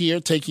we are here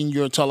taking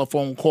your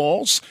telephone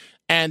calls,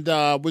 and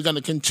we're going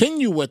to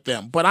continue with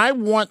them. But I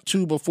want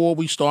to, before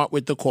we start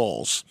with the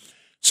calls,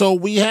 so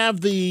we have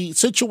the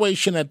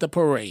situation at the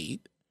parade,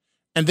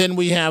 and then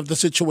we have the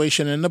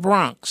situation in the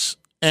Bronx,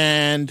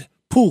 and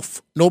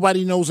poof,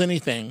 nobody knows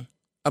anything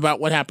about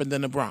what happened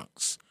in the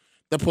Bronx.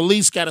 The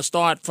police got to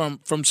start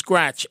from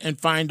scratch and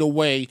find a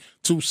way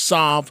to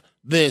solve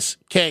this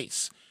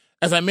case.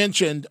 As I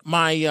mentioned,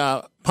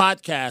 my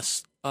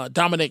podcast,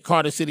 Dominic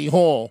Carter City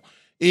Hall,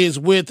 is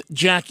with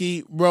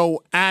Jackie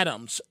Rowe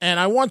Adams. And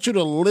I want you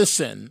to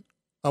listen.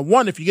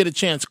 One, if you get a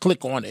chance,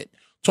 click on it,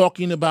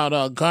 talking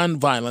about gun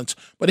violence.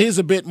 But here's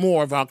a bit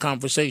more of our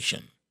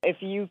conversation. If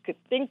you could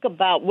think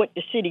about what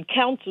the city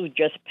council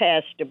just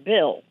passed a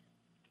bill,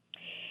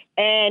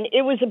 and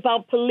it was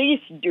about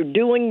police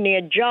doing their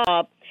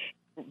job,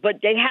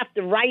 but they have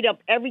to write up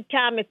every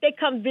time. If they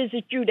come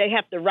visit you, they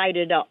have to write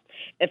it up.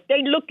 If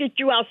they look at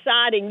you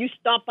outside and you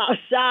stop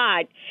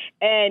outside,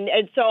 and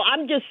so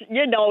I'm just,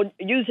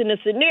 using a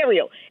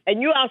scenario, and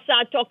you're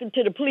outside talking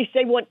to the police,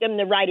 they want them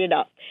to write it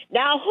up.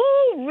 Now,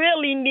 who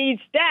really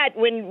needs that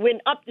when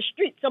up the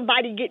street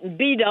somebody getting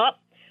beat up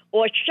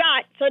or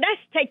shot, so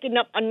that's taking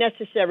up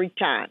unnecessary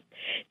time.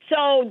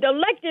 So the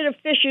elected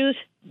officials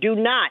do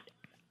not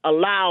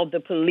allow the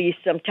police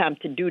sometimes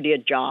to do their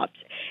jobs,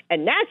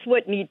 and that's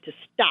what needs to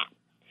stop.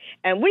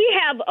 And we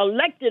have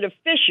elected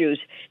officials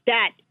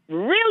that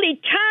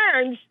really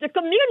turns the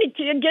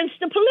community against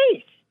the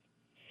police.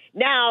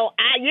 Now,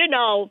 I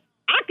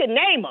can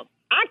name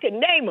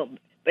them,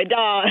 but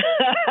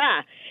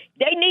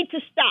they need to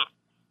stop.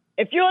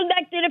 If you're an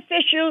elected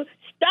official,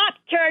 stop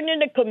turning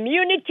the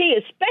community,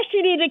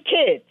 especially the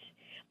kids,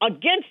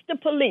 against the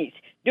police.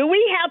 Do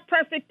we have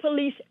perfect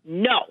police?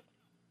 No.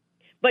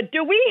 But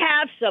do we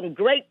have some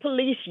great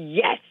police?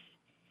 Yes.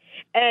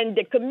 And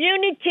the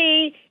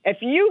community,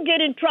 if you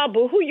get in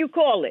trouble, who you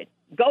calling?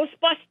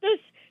 Ghostbusters?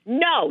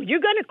 No,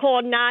 you're going to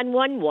call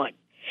 911.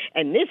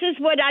 And this is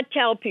what I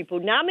tell people.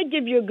 Now, I'm going to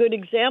give you a good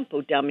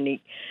example,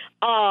 Dominic.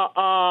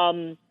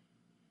 NYPD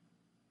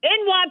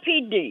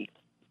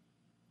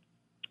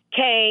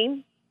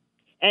came,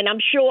 and I'm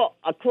sure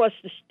across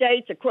the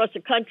states, across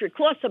the country,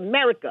 across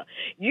America,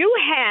 you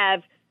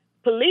have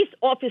police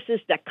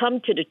officers that come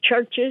to the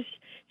churches,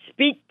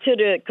 speak to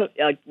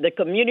the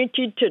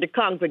community, to the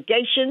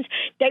congregations.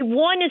 They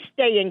want to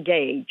stay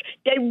engaged.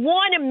 They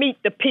want to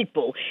meet the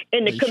people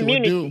in the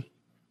community.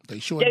 They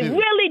sure do. They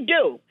really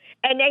do.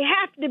 And they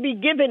have to be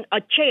given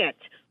a chance.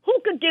 Who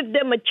could give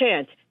them a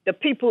chance? The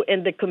people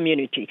in the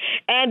community.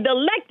 And the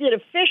elected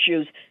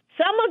officials,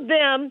 some of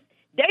them,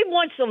 they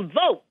want some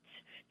votes.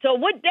 So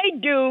what they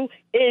do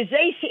is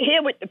they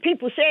hear what the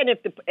people saying.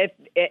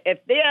 If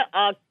their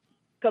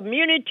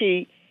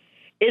community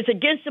is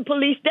against the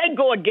police, they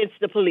go against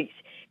the police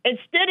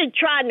instead of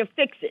trying to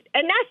fix it.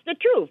 And that's the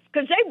truth,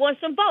 because they want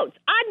some votes.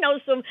 I know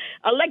some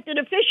elected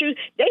officials,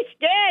 they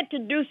scared to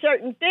do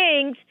certain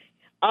things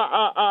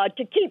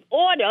to keep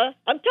order.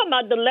 I'm talking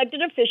about the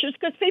elected officials,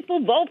 because people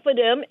vote for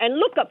them and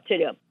look up to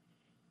them,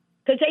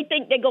 because they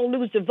think they're going to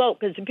lose the vote,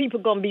 because the people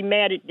are going to be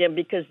mad at them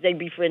because they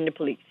befriend the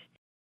police.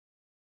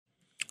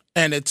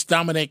 And it's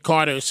Dominic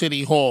Carter,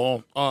 City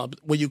Hall,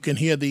 where you can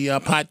hear the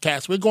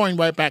podcast. We're going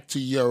right back to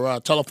your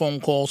telephone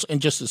calls in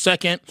just a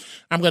second.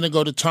 I'm going to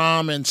go to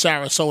Tom in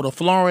Sarasota,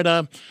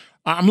 Florida.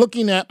 I'm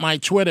looking at my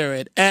Twitter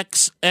at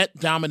X, at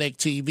Dominic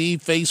TV,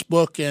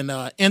 Facebook and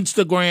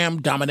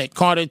Instagram, Dominic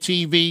Carter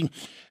TV.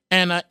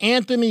 And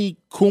Anthony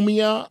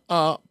Cumia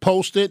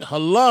posted,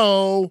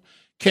 hello,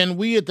 can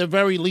we at the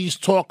very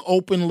least talk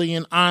openly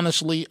and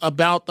honestly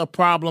about the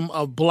problem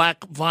of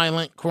black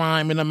violent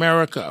crime in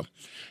America?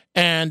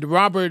 And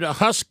Robert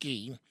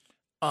Husky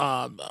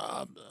quoted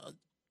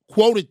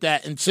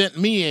that and sent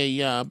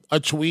me a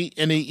tweet,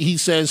 and he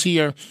says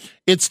here,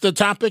 it's the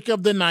topic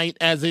of the night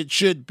as it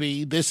should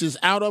be. This is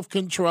out of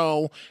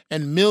control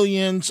and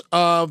millions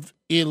of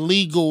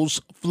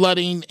illegals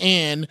flooding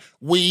in.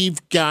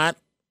 We've got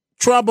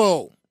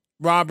trouble.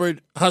 Robert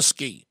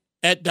Husky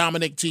at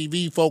Dominic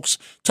TV, folks.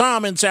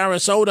 Tom in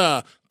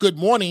Sarasota, good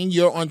morning.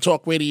 You're on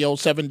Talk Radio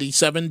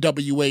 77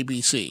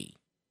 WABC.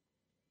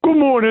 Good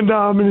morning,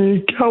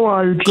 Dominic. How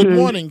are you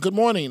today? Good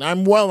morning.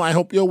 I'm well. I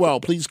hope you're well.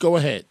 Please go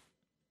ahead.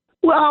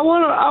 Well, I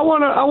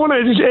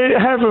wanna just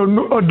have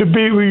a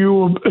debate with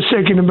you a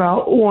second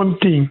about one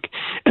thing,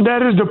 and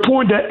that is the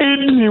point that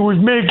Anthony was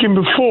making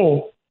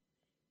before.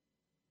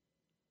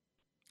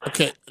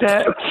 Okay.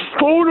 That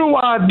photo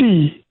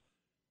ID.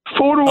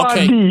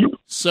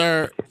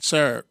 Sir,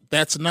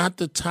 that's not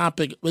the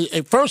topic.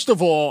 First of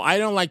all, I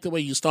don't like the way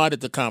you started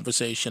the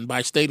conversation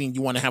by stating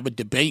you want to have a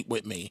debate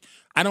with me.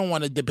 I don't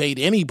want to debate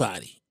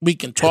anybody. We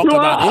can talk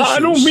about issues. I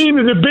don't mean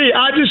the debate.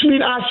 I just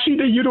mean I see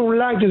that you don't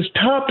like this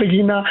topic,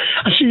 and I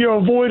see you're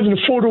avoiding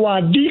the photo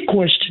ID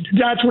question.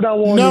 That's what I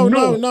want to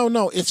know.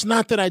 No. It's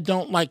not that I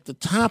don't like the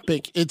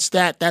topic. It's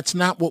that that's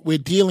not what we're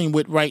dealing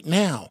with right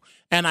now.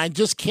 And I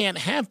just can't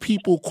have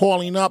people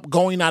calling up,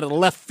 going out of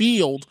left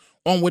field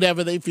on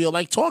whatever they feel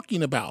like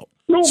talking about.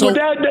 No, so, but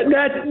that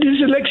this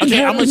election.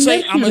 Okay, I'm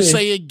gonna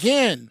say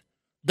again.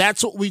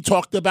 That's what we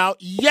talked about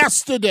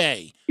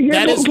yesterday. Yeah,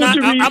 that is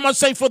not. I'm gonna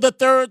say for the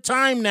third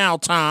time now,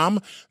 Tom.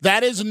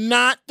 That is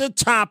not the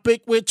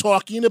topic we're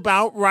talking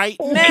about right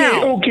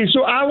now. Okay.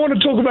 So I want to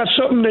talk about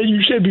something that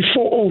you said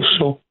before,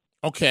 also.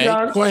 Okay,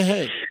 go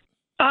ahead.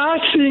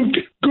 I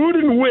think good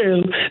and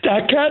well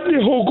that Kathy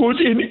Hochul's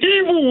an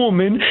evil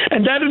woman,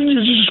 and that is the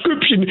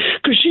description,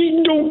 because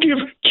she don't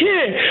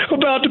care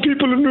about the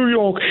people of New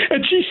York,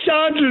 and she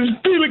signs this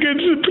bill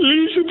against the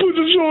police and puts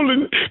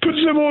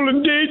them all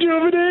in danger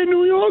over there in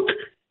New York.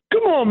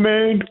 Come on,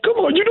 man. Come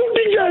on. You don't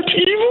think that's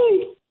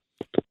evil?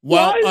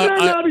 Well, why is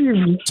that not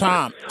evil?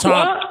 Tom,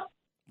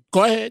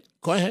 go ahead.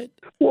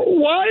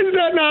 Why is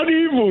that not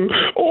evil?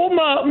 All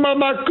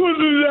my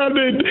cousins out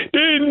there,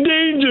 they're in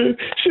danger,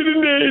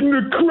 sitting there in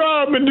the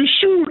crime and the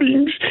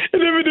shootings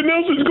and everything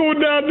else is going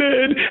down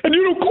there, and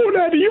you don't call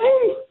that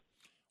evil?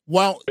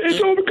 Well,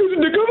 it's all because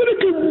the governor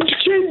could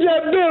change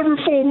that bail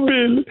reform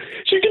bill.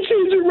 She can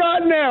change it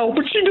right now,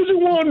 but she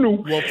doesn't want to.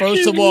 Well,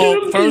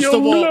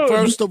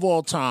 first of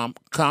all, Tom,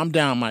 calm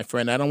down, my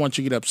friend. I don't want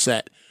you to get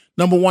upset.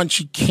 Number one,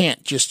 she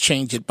can't just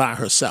change it by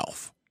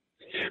herself.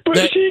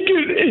 But she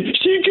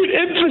could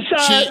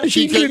emphasize.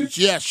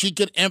 She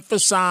could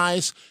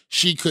emphasize.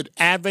 She could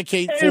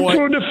advocate and for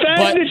for it. the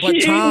fact that she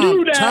didn't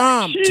do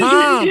that, she's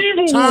an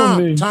evil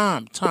woman.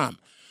 Tom.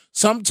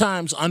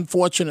 Sometimes,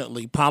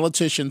 unfortunately,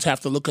 politicians have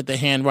to look at the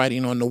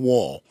handwriting on the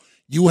wall.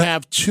 You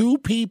have two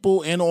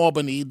people in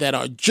Albany that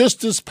are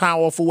just as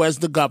powerful as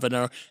the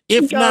governor.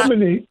 If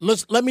Dominic.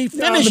 not, let me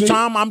finish, Dominic.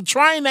 Tom. I'm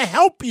trying to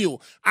help you.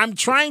 I'm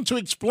trying to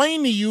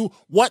explain to you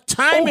what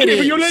time it is. Okay,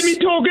 but you'll let me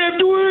talk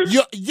afterwards?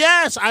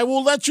 Yes, I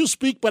will let you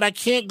speak, but I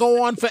can't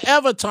go on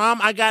forever, Tom.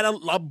 I got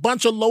a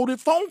bunch of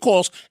loaded phone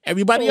calls.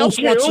 Everybody else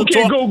wants to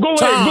talk. Go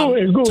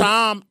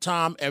ahead.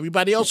 Tom,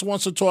 everybody else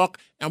wants to talk,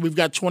 and we've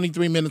got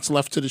 23 minutes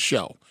left to the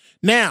show.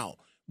 Now,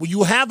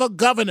 you have a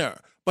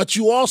governor, but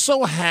you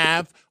also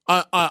have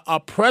a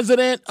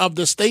president of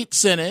the state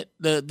senate,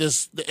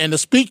 and the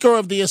speaker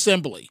of the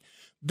assembly.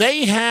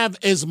 They have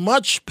as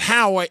much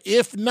power,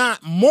 if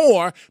not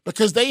more,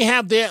 because they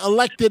have their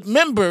elected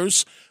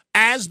members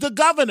as the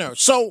governor.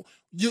 So,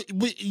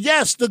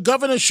 yes, the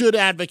governor should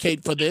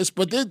advocate for this,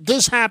 but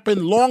this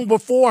happened long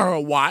before her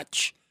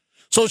watch.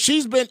 So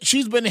she's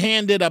been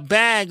handed a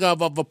bag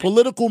of a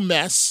political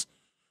mess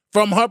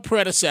from her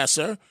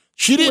predecessor.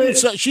 She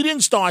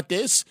didn't start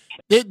this.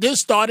 This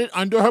started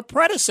under her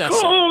predecessor.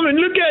 Come on and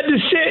look at the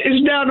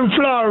sentence down in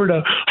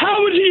Florida. How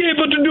was he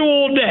able to do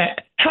all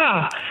that?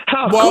 How?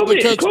 Well,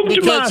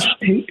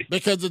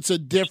 because it's a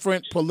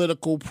different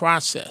political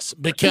process.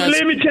 Because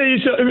let me tell you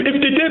something.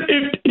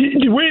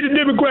 If the way the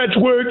Democrats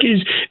work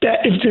is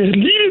that if the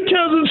leader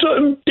tells them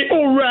something, they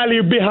all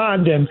rally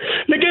behind them.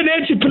 Look at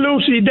Nancy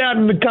Pelosi down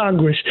in the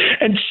Congress,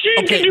 and she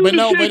can do the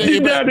same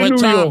thing down in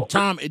New York.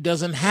 Tom, it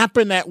doesn't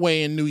happen that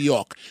way in New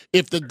York.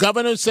 If the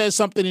governor says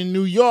something in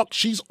New York,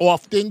 she's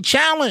often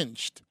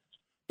challenged.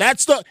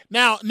 That's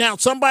now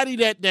somebody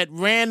that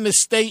ran the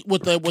state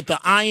with the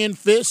iron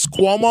fist,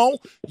 Cuomo.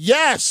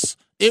 Yes,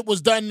 it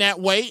was done that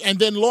way, and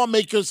then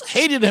lawmakers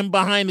hated him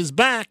behind his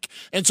back,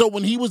 and so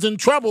when he was in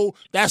trouble,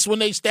 that's when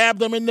they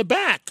stabbed him in the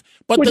back.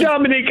 But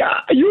Dominic,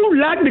 you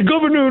like the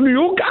governor of New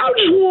York? I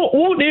just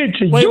want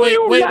answer.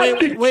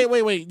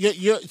 Wait.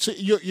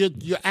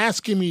 You're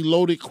asking me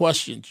loaded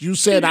questions. You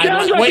said it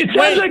sounds like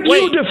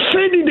you're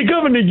defending the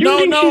governor.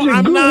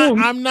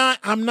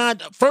 I'm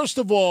not. First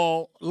of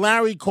all,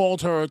 Larry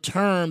called her a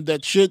term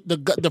that should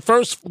the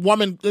first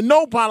woman.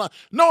 No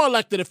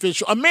elected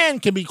official. A man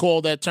can be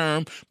called that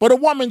term, but a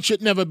woman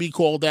should never be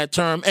called that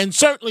term, and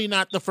certainly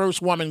not the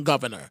first woman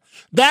governor.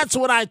 That's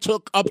what I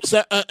took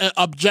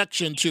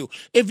objection to.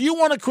 If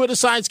you want to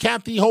criticize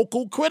Kathy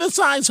Hochul,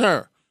 criticize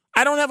her.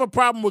 I don't have a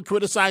problem with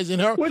criticizing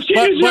her. Well, she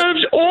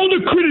deserves all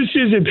the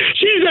criticism.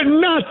 She's a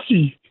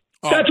Nazi.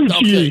 That's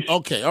what she is.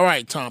 Okay, all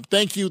right, Tom.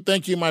 Thank you,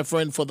 my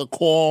friend, for the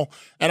call.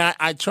 And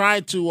I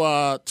tried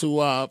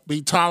to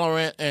be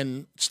tolerant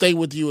and stay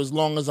with you as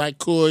long as I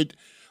could.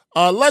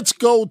 Let's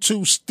go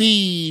to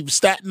Steve,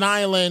 Staten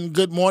Island.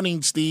 Good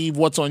morning, Steve.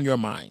 What's on your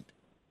mind?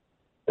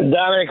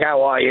 Dominic,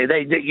 how are you?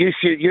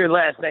 Your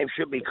last name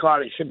should be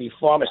Carter. It should be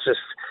pharmacist.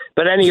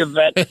 But any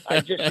event,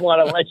 I just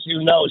want to let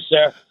you know,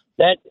 sir,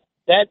 that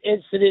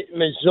incident in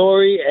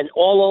Missouri and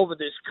all over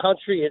this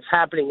country, it's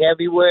happening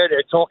everywhere.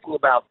 They're talking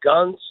about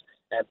guns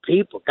and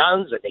people,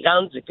 guns.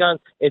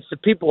 It's the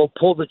people who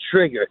pull the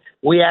trigger.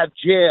 We have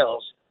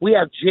jails. We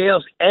have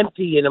jails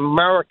empty in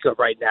America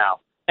right now.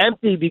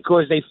 Empty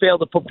because they fail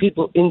to put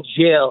people in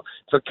jail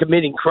for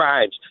committing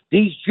crimes.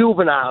 These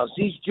juveniles,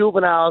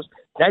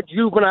 that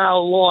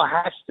juvenile law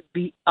has to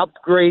be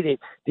upgraded.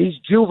 These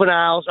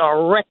juveniles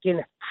are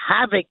wreaking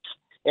havoc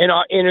in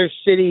our inner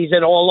cities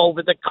and all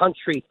over the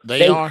country.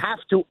 They have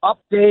to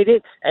update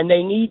it, and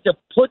they need to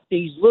put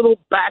these little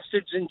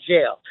bastards in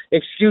jail.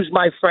 Excuse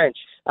my French.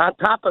 On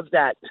top of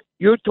that,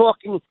 you're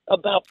talking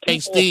about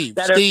people Steve,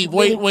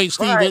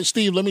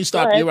 Steve, let me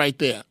stop you right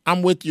there.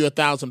 I'm with you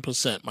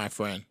 1,000%, my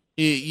friend.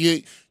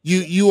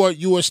 You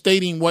are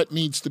stating what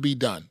needs to be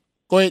done.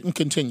 Go ahead and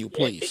continue,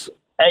 please.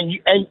 And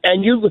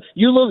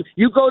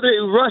you go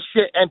to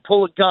Russia and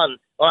pull a gun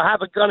or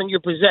have a gun in your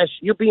possession,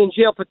 you'll be in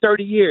jail for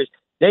 30 years.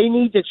 They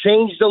need to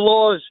change the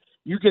laws.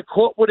 You get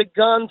caught with a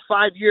gun,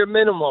 5-year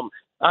minimum,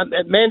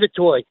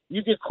 mandatory.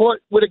 You get caught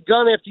with a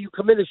gun after you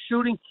commit a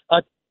shooting,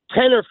 a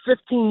 10 or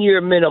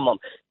 15-year minimum.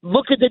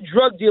 Look at the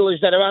drug dealers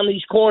that are on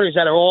these corners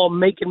that are all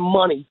making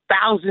money,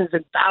 thousands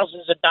and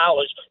thousands of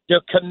dollars. They're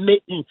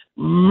committing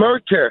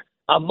murder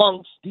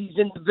amongst these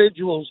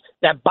individuals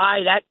that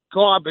buy that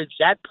garbage,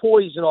 that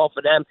poison off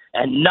of them,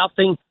 and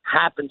nothing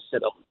happens to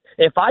them.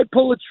 If I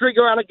pull a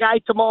trigger on a guy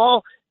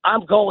tomorrow,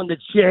 I'm going to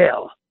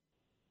jail.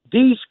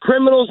 These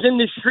criminals in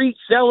the street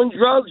selling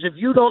drugs, if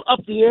you don't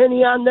up the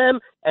ante on them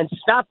and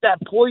stop that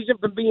poison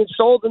from being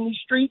sold in these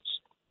streets,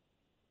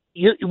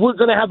 we're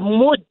going to have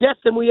more death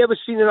than we ever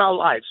seen in our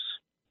lives.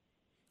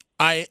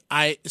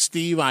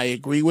 Steve, I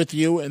agree with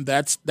you, and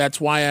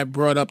that's why I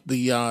brought up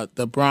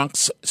the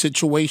Bronx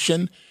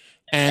situation.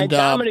 And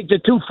Dominic, the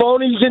two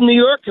phonies in New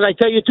York. Can I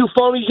tell you two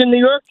phonies in New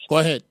York? Go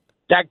ahead.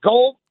 That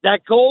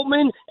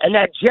Goldman and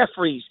that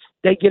Jeffries.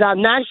 They get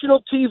on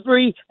national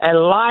TV and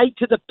lie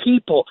to the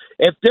people.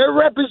 If they're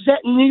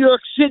representing New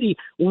York City,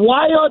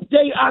 why are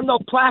they on the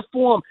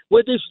platform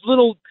with this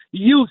little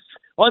youth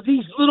or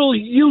these little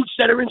youths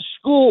that are in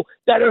school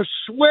that are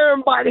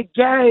swearing by the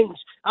gangs?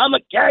 I'm a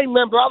gang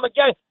member. I'm a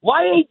gang.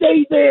 Why ain't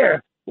they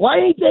there? Why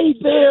ain't they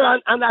there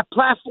on that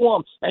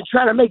platform and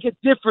trying to make a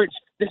difference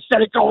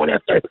instead of going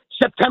after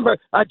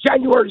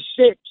January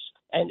 6th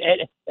and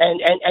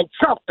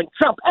Trump?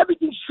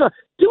 Everything's Trump.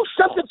 Do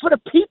something for the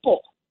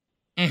people.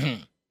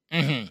 Mm-hmm.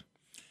 Mm-hmm.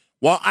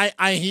 Well,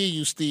 I hear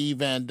you,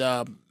 Steve, and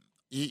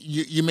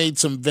you made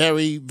some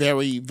very,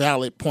 very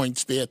valid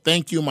points there.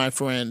 Thank you, my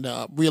friend.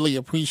 Really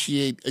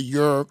appreciate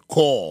your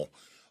call.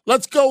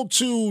 Let's go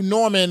to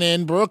Norman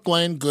in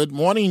Brooklyn. Good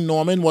morning,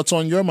 Norman. What's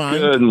on your mind?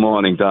 Good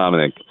morning,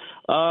 Dominic.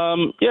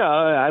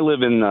 I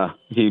live in,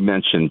 he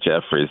mentioned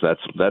Jeffries.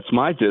 That's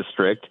my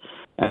district.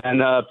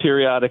 And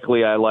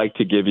periodically I like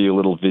to give you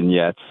little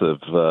vignettes of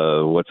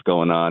what's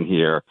going on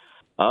here.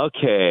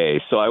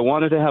 Okay, so I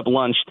wanted to have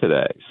lunch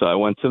today. So I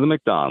went to the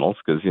McDonald's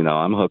because,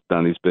 I'm hooked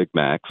on these Big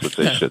Macs, which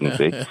they shouldn't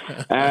be.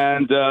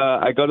 And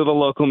I go to the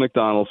local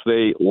McDonald's.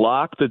 They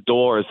lock the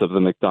doors of the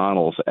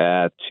McDonald's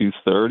at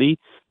 2:30.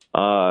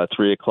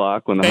 3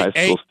 o'clock when the high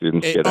school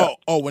students get out.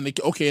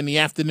 In the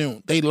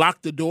afternoon. They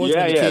lock the doors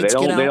when the Yeah, kids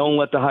get out? They don't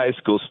let the high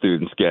school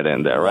students get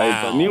in there, right?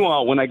 Wow. But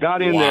meanwhile, when I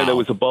got in there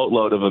was a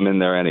boatload of them in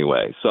there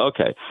anyway. So,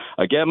 okay,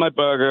 I get my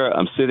burger,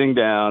 I'm sitting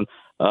down.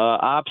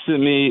 Opposite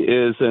me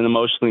is an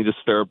emotionally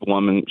disturbed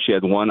woman. She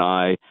had one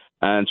eye,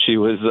 and she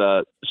was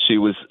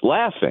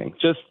laughing,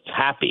 just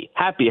happy,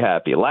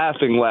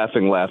 laughing.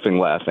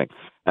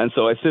 And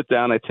so I sit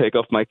down, I take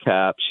off my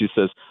cap. She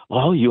says,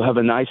 "Oh, you have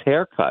a nice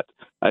haircut."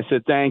 I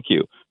said, "Thank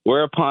you."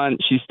 Whereupon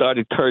she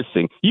started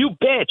cursing. "You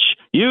bitch!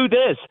 You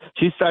this!"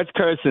 She starts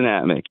cursing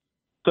at me.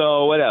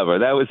 So whatever,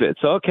 that was it.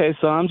 So okay,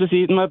 so I'm just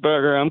eating my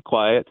burger. I'm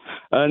quiet.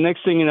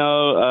 Next thing you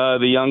know,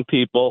 the young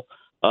people,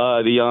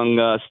 the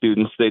young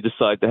students, they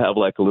decide to have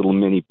like a little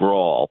mini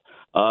brawl.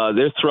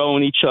 They're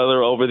throwing each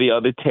other over the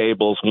other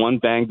tables. One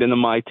banged into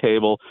my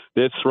table.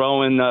 They're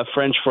throwing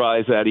French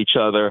fries at each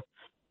other.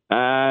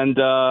 And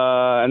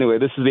anyway,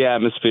 this is the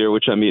atmosphere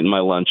which I'm eating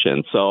my lunch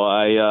in. So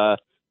I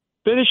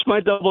finished my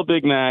double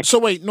Big Mac. So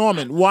wait,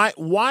 Norman,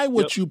 why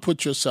would you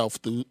put yourself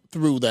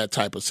through that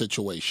type of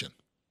situation?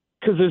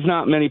 Because there's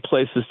not many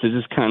places to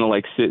just kind of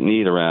like sit and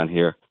eat around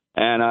here.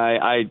 And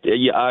I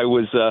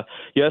was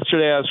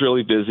yesterday I was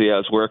really busy. I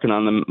was working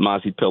on the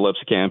Mozzie Phillips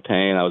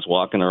campaign. I was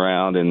walking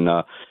around and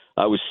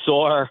I was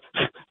sore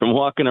from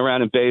walking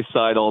around in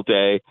Bayside all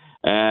day.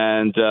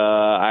 And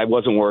I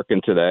wasn't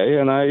working today,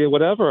 and I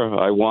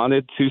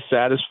wanted to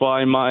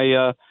satisfy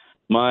my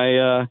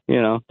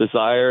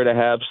desire to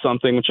have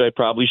something which I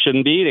probably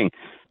shouldn't be eating,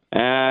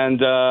 and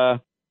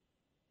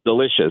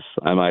delicious,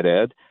 I might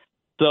add.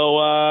 So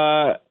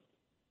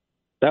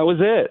that was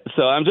it.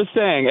 So I'm just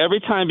saying, every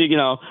time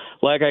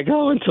like I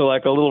go into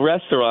like a little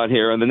restaurant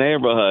here in the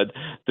neighborhood,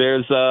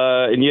 there's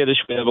in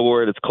Yiddish we have a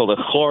word. It's called a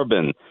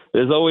chorban.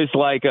 There's always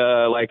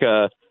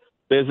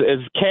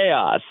there's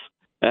chaos.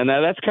 And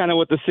that's kind of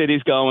what the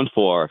city's going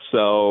for.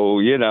 So,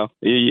 you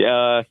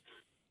can't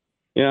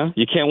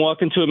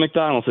walk into a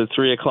McDonald's at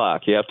 3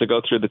 o'clock. You have to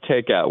go through the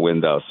takeout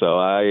window. So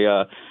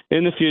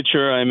in the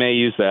future, I may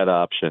use that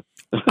option.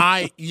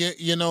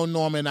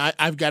 Norman,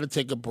 I've got to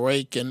take a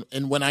break.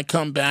 And when I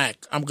come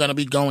back, I'm going to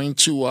be going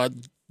to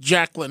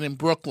Jacqueline in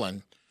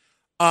Brooklyn.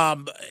 I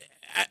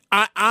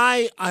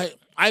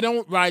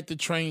don't ride the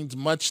trains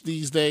much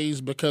these days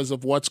because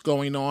of what's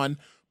going on.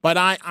 But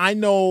I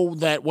know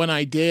that when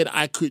I did,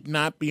 I could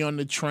not be on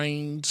the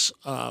trains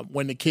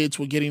when the kids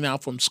were getting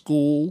out from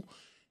school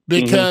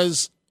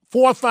because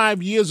 4 or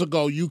 5 years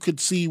ago, you could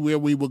see where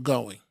we were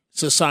going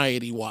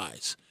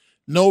society-wise.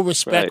 No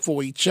respect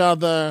for each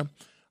other.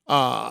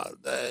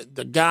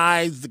 The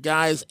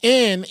guys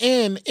in.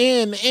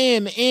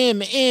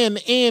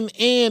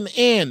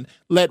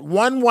 Let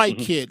one white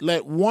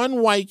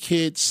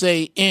kid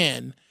say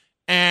in,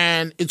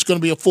 and it's going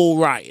to be a full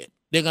riot.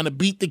 They're going to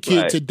beat the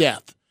kid to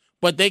death.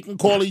 But they can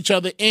call each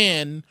other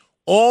in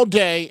all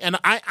day. And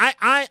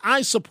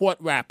I support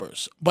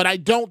rappers, but I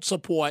don't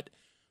support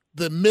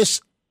the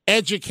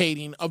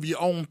miseducating of your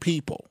own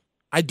people.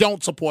 I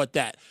don't support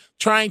that.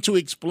 Trying to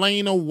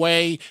explain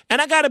away.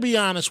 And I got to be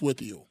honest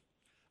with you.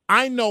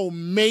 I know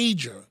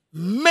major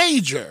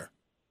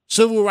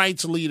civil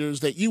rights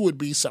leaders that you would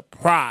be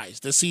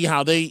surprised to see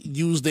how they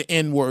use the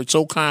N-word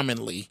so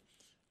commonly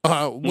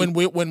when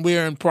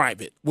we're in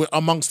private, we're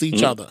amongst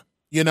each other.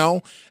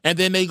 And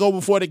then they go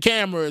before the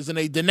cameras and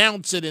they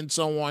denounce it and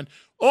so on.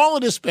 All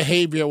of this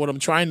behavior, what I'm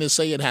trying to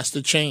say, it has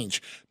to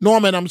change.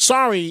 Norman, I'm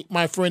sorry,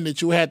 my friend,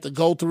 that you had to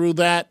go through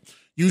that.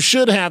 You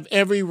should have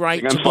every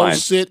right to go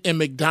sit in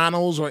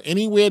McDonald's or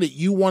anywhere that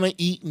you want to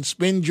eat and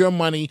spend your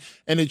money,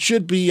 and it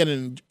should be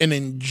an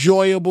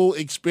enjoyable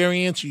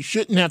experience. You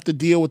shouldn't have to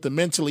deal with the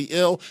mentally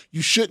ill.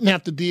 You shouldn't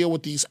have to deal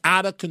with these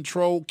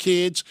out-of-control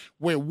kids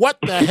where what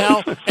the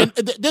hell? And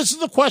this is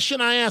the question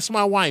I asked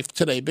my wife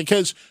today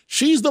because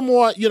she's the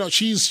more,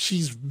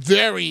 she's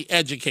very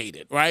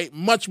educated, right?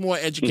 Much more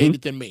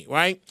educated than me,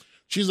 right?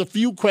 She's a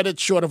few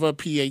credits short of her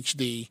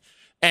PhD,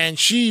 and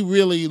she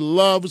really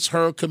loves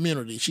her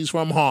community. She's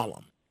from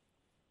Harlem.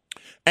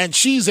 And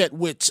she's at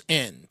wit's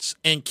ends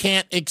and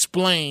can't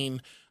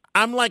explain.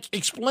 I'm like,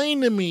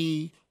 explain to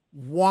me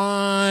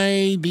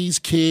why these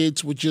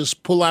kids would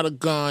just pull out a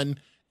gun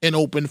and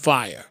open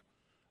fire.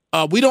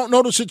 We don't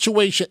know the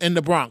situation in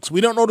the Bronx.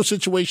 We don't know the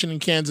situation in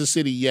Kansas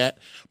City yet.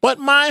 But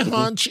my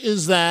hunch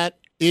is that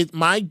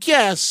my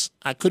guess,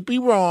 I could be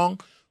wrong,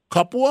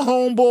 couple of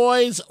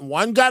homeboys,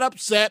 one got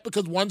upset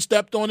because one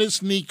stepped on his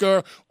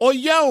sneaker, or,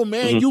 yo,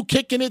 man, you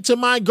kicking it to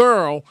my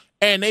girl,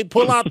 and they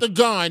pull out the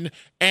gun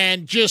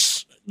and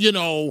just, we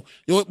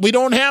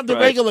don't have the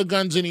regular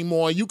guns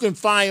anymore. You can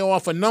fire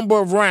off a number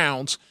of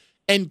rounds,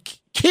 and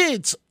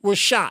kids were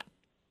shot.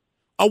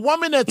 A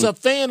woman that's a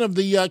fan of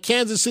the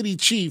Kansas City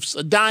Chiefs,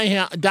 a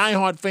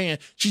diehard fan,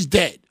 she's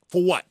dead.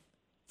 For what?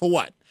 For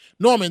what?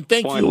 Norman,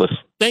 thank you.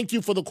 Thank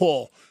you for the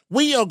call.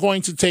 We are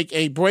going to take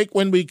a break.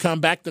 When we come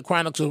back, the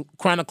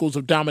Chronicles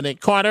of Dominic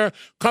Carter.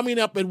 Coming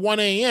up at 1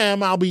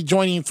 a.m., I'll be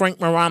joining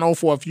Frank Morano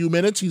for a few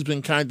minutes. He's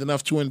been kind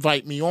enough to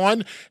invite me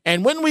on.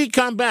 And when we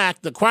come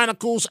back, the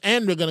Chronicles,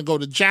 and we're going to go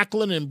to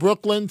Jacqueline in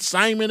Brooklyn,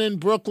 Simon in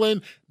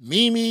Brooklyn,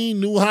 Mimi,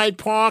 New Hyde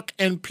Park,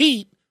 and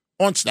Pete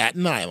on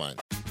Staten Island.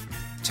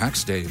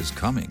 Tax day is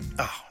coming.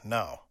 Oh,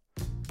 no.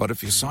 But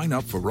if you sign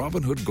up for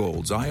Robinhood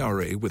Gold's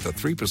IRA with a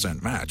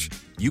 3% match,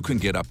 you can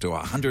get up to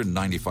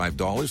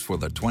 $195 for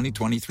the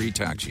 2023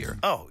 tax year.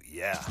 Oh,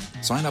 yeah.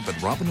 Sign up at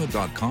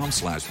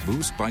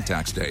Robinhood.com/boost by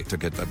tax day to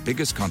get the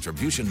biggest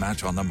contribution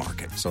match on the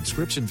market.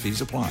 Subscription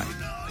fees apply.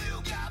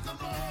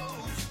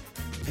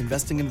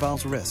 Investing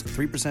involves risk.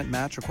 3%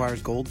 match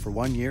requires gold for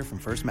 1 year from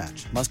first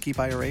match. Must keep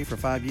IRA for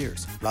 5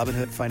 years.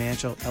 Robinhood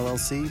Financial,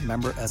 LLC,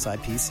 member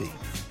SIPC.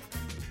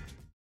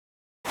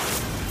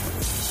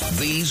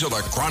 These are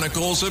the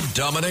Chronicles of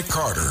Dominic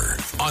Carter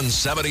on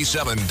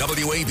 77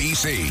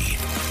 WABC.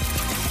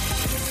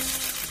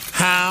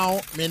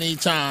 How many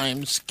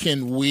times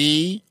can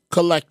we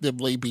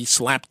collectively be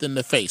slapped in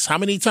the face? How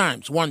many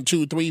times? 1,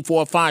 2, 3,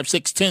 4, 5,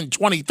 6, 10,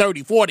 20,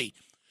 30, 40.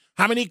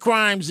 How many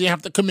crimes do you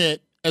have to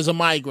commit as a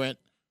migrant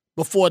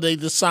before they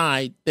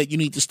decide that you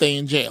need to stay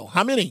in jail?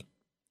 How many?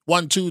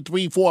 1, 2,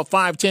 3, 4,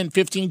 5, 10,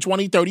 15,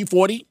 20, 30,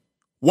 40.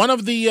 One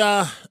of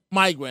the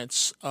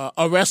migrants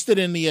arrested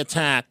in the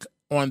attack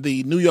on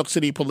the New York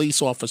City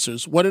police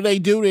officers. What do? They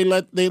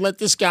let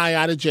this guy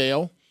out of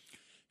jail.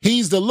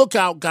 He's the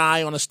lookout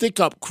guy on a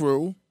stick-up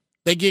crew.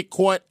 They get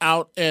caught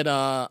out at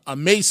a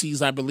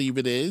Macy's, I believe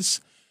it is,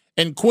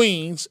 in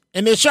Queens,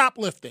 and they're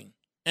shoplifting.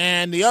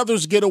 And the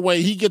others get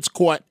away. He gets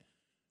caught.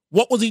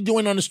 What was he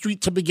doing on the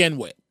street to begin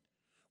with?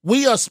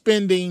 We are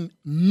spending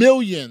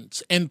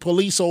millions in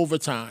police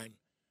overtime,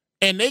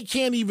 and they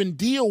can't even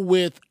deal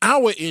with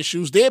our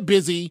issues. They're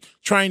busy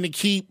trying to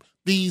keep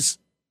these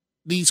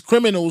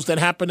criminals that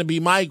happen to be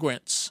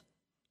migrants,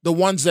 the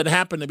ones that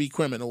happen to be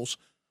criminals,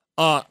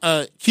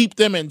 keep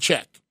them in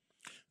check.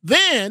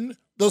 Then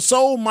the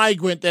sole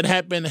migrant that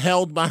had been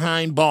held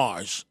behind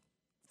bars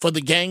for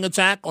the gang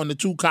attack on the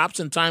 2 cops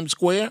in Times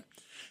Square,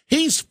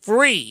 he's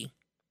free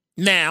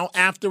now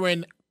after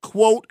an,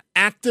 quote,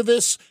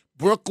 activist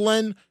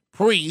Brooklyn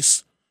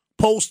priest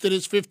posted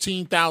his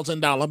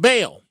 $15,000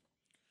 bail.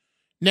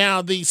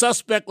 Now, the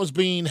suspect was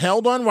being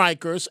held on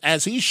Rikers,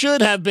 as he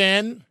should have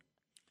been,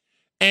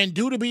 and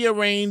due to be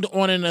arraigned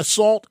on an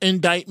assault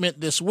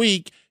indictment this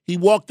week. He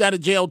walked out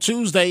of jail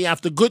Tuesday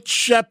after Good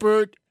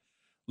Shepherd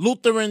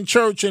Lutheran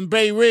Church in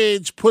Bay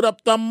Ridge put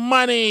up the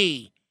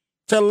money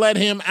to let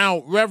him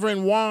out.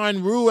 Reverend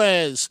Juan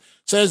Ruiz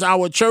says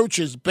our church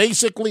is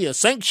basically a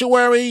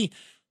sanctuary.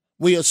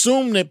 We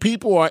assume that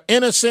people are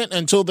innocent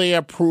until they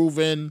are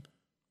proven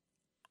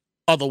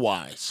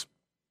otherwise.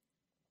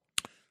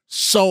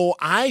 So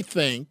I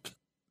think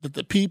that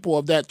the people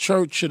of that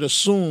church should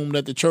assume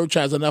that the church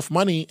has enough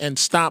money and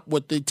stop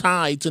with the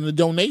tithes and the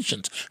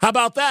donations. How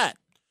about that?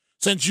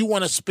 Since you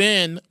want to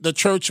spend the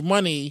church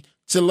money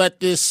to let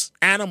this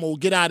animal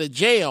get out of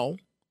jail,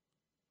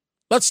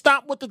 let's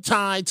stop with the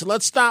tithes.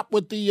 Let's stop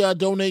with the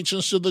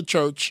donations to the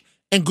church,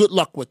 and good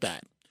luck with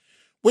that.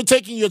 We're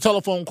taking your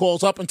telephone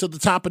calls up until the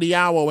top of the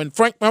hour, and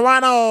Frank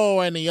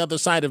Morano and the other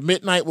side of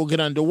midnight will get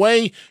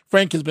underway.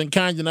 Frank has been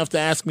kind enough to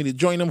ask me to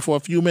join him for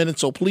a few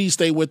minutes, so please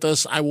stay with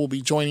us. I will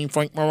be joining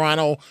Frank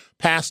Morano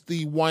past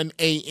the 1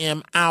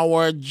 a.m.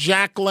 hour.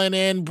 Jacqueline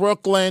in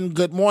Brooklyn,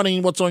 good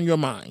morning. What's on your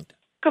mind?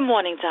 Good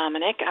morning,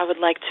 Dominic. I would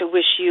like to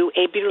wish you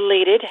a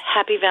belated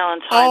Happy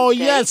Valentine's Day. Oh,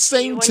 yes,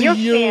 same to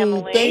you.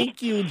 Family.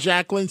 Thank you,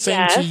 Jacqueline.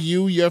 Same to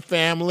you, your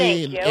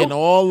family, Thank you. And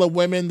all the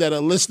women that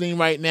are listening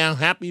right now.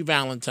 Happy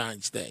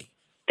Valentine's Day.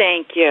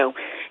 Thank you.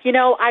 You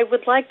know, I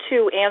would like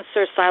to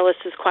answer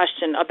Silas's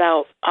question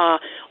about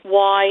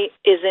why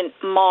isn't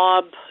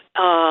mob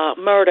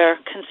murder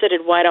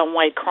considered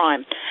white-on-white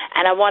crime.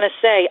 And I want to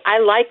say I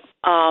like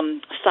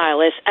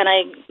Silas, and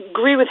I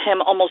agree with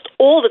him almost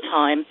all the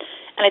time.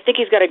 And I think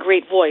he's got a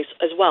great voice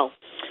as well.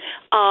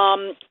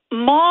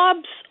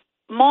 Mob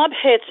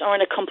hits are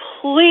in a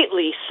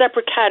completely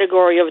separate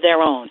category of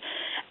their own,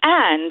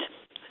 and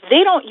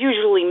they don't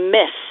usually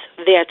miss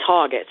their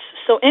targets.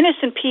 So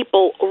innocent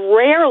people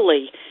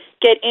rarely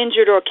get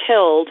injured or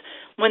killed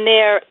when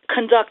they're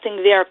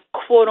conducting their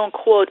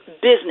quote-unquote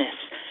business.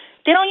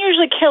 They don't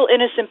usually kill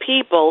innocent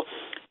people.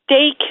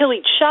 They kill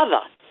each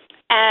other.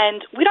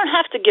 And we don't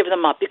have to give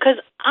them up because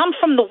I'm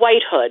from the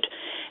White Hood.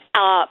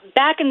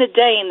 Back in the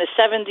day, in the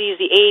 70s,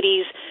 the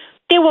 80s,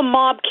 there were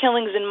mob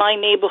killings in my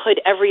neighborhood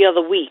every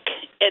other week.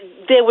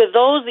 There were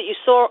those that you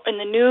saw in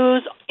the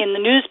news, in the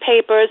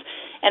newspapers,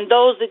 and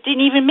those that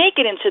didn't even make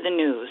it into the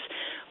news.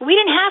 We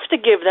didn't have to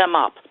give them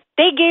up.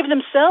 They gave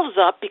themselves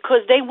up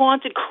because they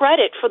wanted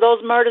credit for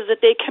those murders that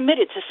they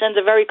committed to send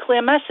a very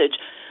clear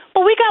message.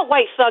 But we got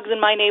white thugs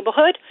in my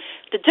neighborhood.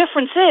 The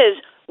difference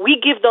is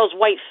we give those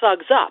white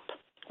thugs up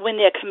when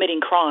they're committing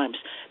crimes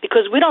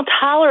because we don't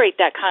tolerate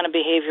that kind of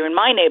behavior in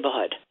my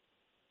neighborhood.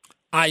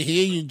 I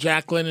hear you,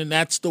 Jacqueline, and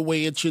that's the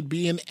way it should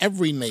be in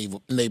every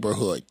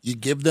neighborhood. You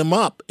give them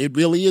up. It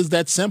really is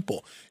that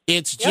simple.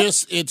 It's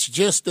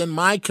just in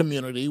my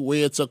community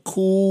where it's a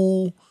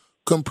cool,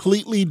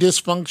 completely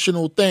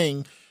dysfunctional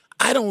thing.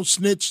 I don't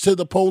snitch to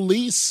the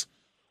police.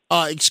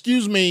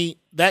 Excuse me,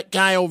 that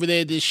guy over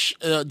there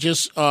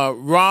just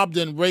robbed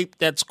and raped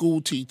that school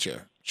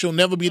teacher. She'll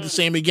never be the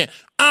same again.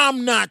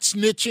 I'm not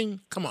snitching.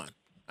 Come on.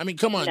 I mean,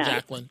 come on, no.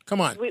 Jacqueline.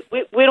 Come on.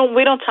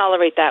 We don't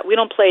tolerate that. We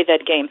don't play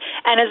that game.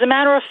 And as a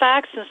matter of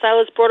fact, since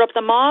Silas brought up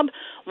the mob,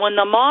 when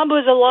the mob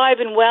was alive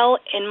and well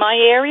in my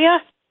area,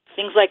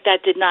 things like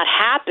that did not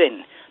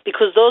happen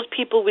because those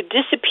people would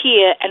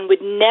disappear and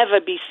would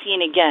never be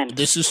seen again.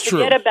 This is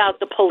true. Forget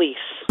about the police.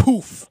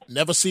 Poof.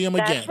 Never see them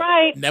again. That's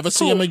right. Never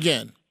see Poof. them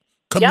again.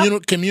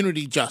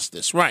 Community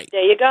justice, right.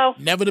 There you go.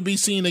 Never to be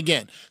seen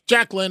again.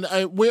 Jacqueline,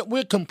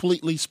 we're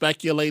completely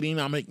speculating.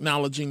 I'm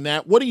acknowledging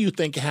that. What do you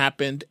think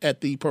happened at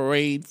the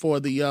parade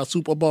for the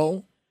Super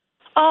Bowl?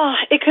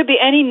 It could be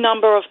any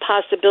number of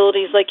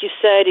possibilities. Like you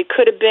said, it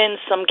could have been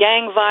some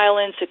gang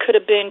violence. It could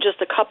have been just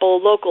a couple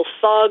of local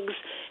thugs.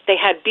 They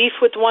had beef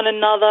with one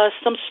another.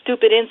 Some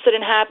stupid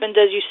incident happened,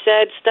 as you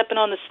said, stepping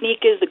on the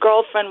sneakers, the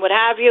girlfriend, what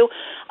have you.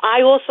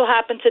 I also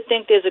happen to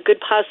think there's a good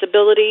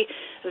possibility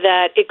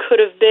that it could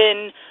have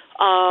been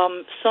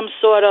some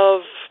sort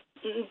of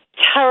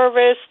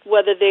terrorist,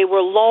 whether they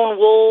were lone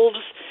wolves,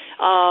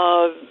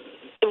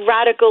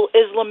 radical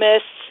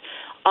Islamists,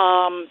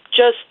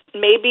 just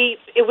maybe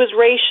it was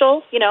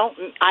racial. You know,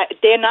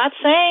 they're not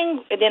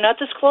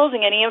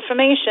disclosing any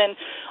information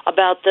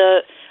about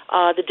the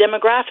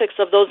demographics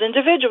of those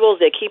individuals.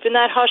 They're keeping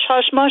that hush,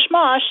 hush, mush,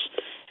 mush.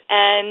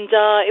 And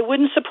it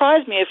wouldn't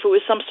surprise me if it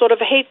was some sort of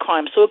a hate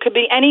crime. So it could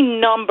be any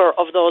number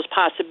of those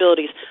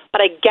possibilities.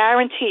 But I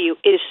guarantee you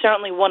it is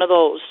certainly one of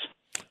those.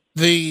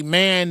 The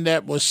man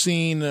that was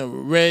seen,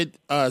 red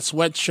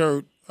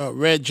sweatshirt,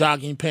 red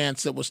jogging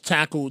pants, that was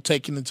tackled,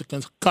 taken into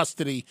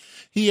custody,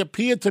 he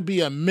appeared to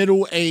be a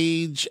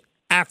middle-aged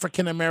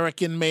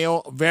African-American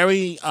male,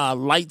 very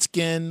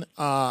light-skinned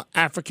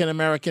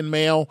African-American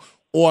male,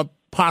 or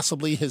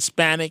possibly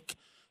Hispanic.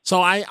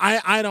 So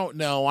I don't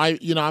know.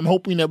 I'm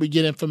hoping that we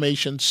get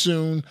information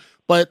soon.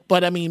 But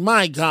I mean,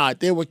 my God,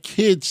 there were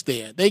kids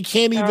there. They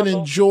can't even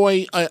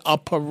enjoy a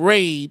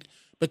parade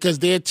because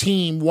their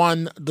team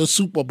won the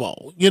Super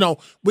Bowl. You know,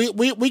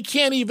 we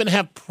can't even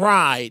have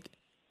pride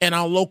in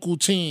our local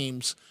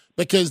teams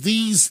because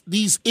these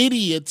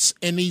idiots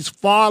and these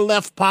far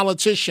left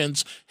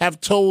politicians have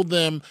told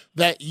them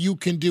that you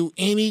can do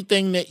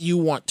anything that you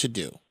want to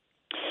do.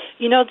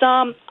 You know,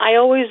 Dom, I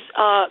always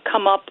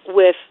come up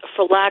with,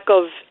 for lack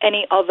of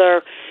any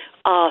other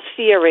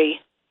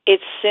theory,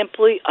 it's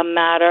simply a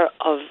matter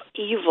of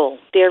evil.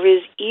 There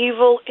is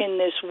evil in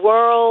this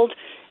world,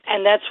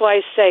 and that's why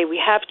I say we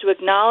have to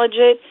acknowledge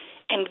it,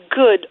 and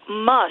good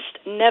must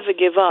never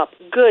give up.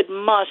 Good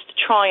must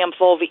triumph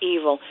over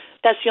evil.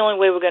 That's the only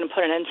way we're going to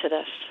put an end to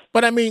this.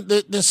 But, I mean,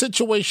 the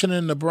situation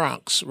in the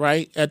Bronx,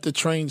 right, at the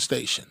train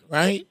station,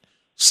 right?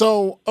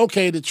 So,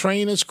 okay, the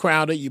train is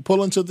crowded. You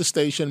pull into the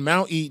station,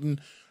 Mount Eaton.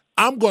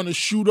 I'm going to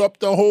shoot up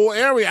the whole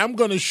area. I'm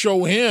going to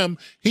show him.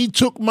 He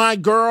took my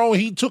girl.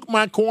 He took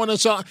my corner.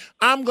 So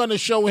I'm going to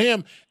show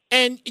him.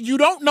 And you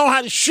don't know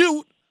how to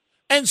shoot.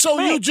 And so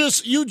you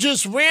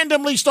just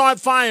randomly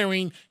start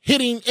firing,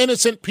 hitting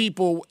innocent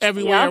people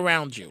everywhere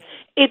around you.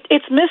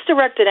 It's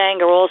misdirected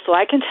anger also.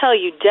 I can tell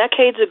you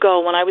decades ago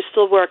when I was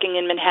still working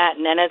in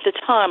Manhattan, and at the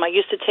time I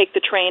used to take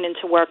the train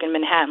into work in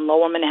Manhattan,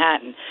 Lower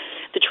Manhattan.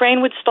 The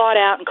train would start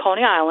out in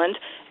Coney Island,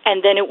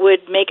 and then it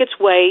would make its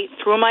way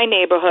through my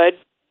neighborhood,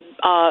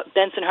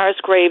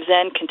 Bensonhurst,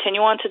 Gravesend,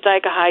 continue on to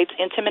Dyker Heights,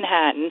 into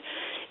Manhattan.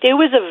 There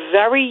was a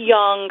very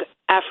young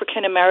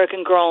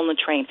African-American girl on the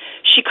train.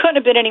 She couldn't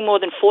have been any more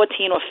than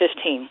 14 or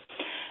 15.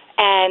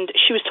 And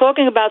she was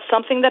talking about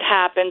something that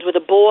happened with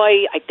a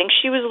boy. I think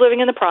she was living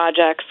in the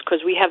projects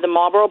because we have the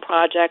Marlboro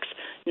Projects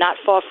not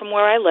far from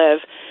where I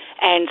live.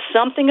 And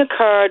something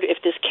occurred,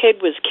 if this kid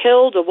was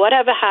killed or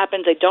whatever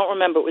happened, I don't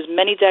remember. It was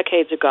many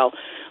decades ago.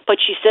 But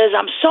she says,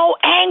 I'm so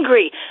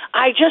angry.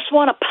 I just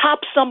want to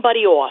pop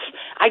somebody off.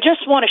 I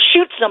just want to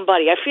shoot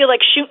somebody. I feel like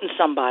shooting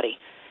somebody.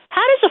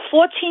 How does a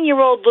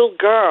 14-year-old little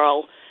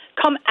girl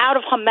come out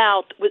of her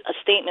mouth with a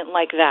statement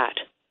like that?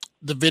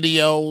 The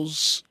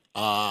videos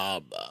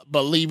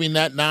believing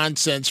that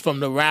nonsense from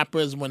the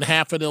rappers when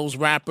half of those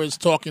rappers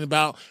talking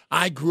about,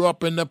 I grew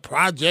up in the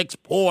projects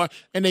poor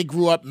and they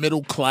grew up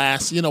middle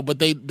class, but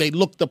they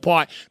look the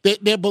part.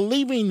 They're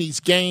believing these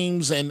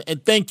games, and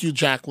thank you,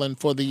 Jacqueline,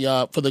 for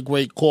the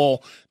great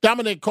call.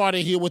 Dominic Carter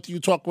here with you,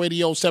 Talk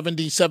Radio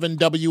 77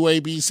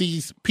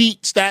 WABC.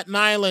 Pete, Staten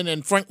Island,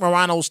 and Frank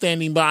Morano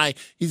standing by.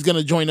 He's going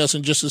to join us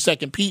in just a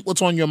second. Pete,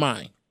 what's on your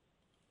mind?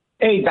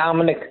 Hey,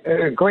 Dominic.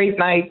 Great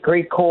night,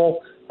 great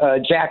call.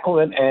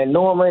 Jacqueline and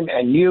Norman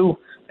and you.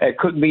 It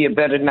couldn't be a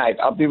better night.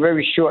 I'll be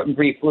very short and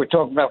brief. We're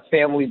talking about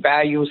family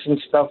values and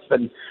stuff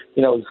and,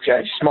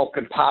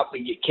 smoking pot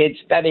with your kids.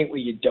 That ain't what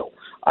you do.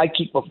 I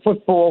keep a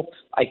football.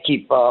 I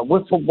keep a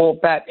wiffle ball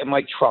bat in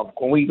my trunk.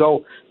 When we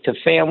go to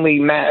family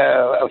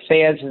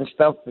affairs and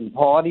stuff and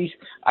parties,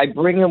 I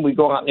bring them. We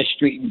go out in the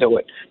street and do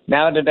it.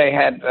 Now that I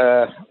had,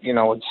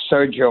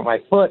 surgery on my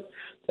foot,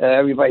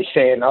 everybody's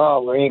saying,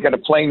 oh, we ain't going to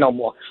play no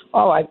more.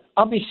 All right,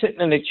 I'll be sitting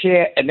in a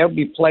chair, and they'll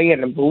be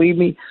playing, and believe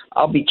me,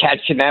 I'll be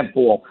catching that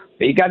ball.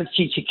 But you got to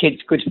teach your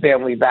kids good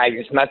family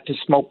values, not to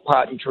smoke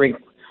pot and drink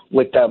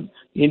with them.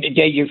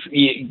 They're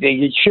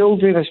your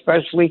children,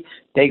 especially.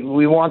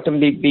 We want them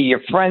to be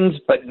your friends,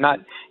 but not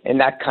in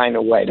that kind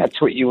of way.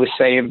 That's what you were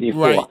saying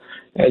before. Right.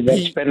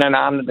 It's been an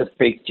honor to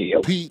speak to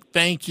you. Pete,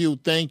 thank you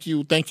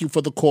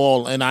for the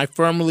call, and I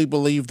firmly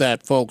believe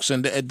that, folks,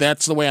 and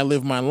that's the way I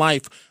live my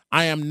life.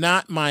 I am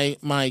not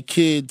my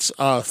kids'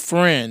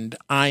 friend.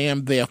 I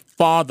am their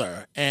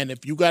father. And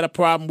if you got a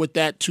problem with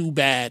that, too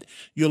bad.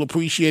 You'll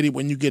appreciate it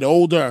when you get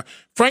older.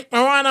 Frank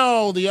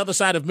Morano, the other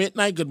side of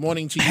midnight. Good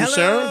morning to you,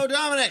 sir. Hello,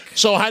 Dominic.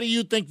 So how do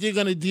you think you're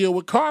going to deal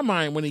with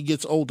Carmine when he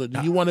gets older?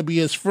 Do you want to be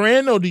his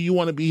friend or do you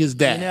want to be his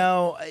dad?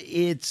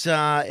 It's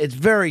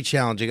very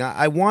challenging.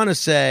 I want to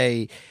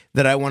say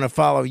that I want to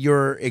follow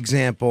your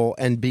example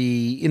and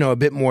be, a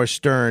bit more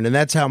stern. And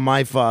that's how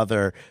my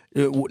father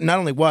not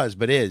only was,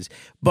 but is.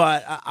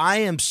 But I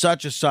am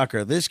such a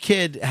sucker. This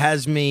kid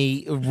has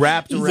me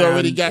wrapped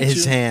around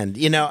his hand,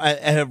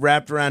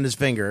 wrapped around his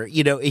finger.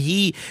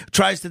 He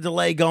tries to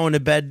delay going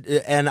to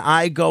bed, and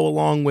I go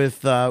along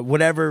with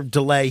whatever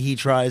delay he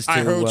tries to.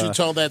 I heard you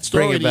tell that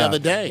story the other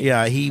day.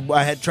 Yeah,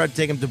 I had tried to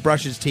take him to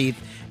brush his teeth.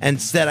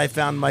 Instead, I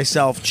found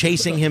myself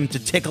chasing him to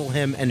tickle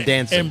him and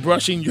dancing. And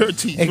brushing your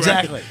teeth.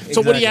 Exactly. Right?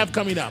 So what do you have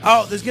coming up?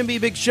 Oh, there's going to be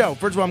a big show.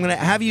 First of all, I'm going to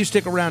have you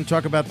stick around and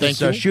talk about this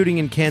shooting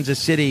in Kansas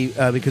City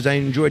because I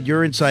enjoyed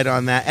your insight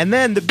on that. And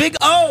then the big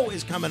O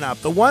is coming up.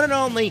 The one and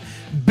only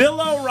Bill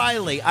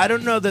O'Reilly. I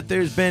don't know that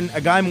there's been a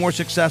guy more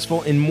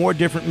successful in more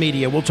different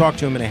media. We'll talk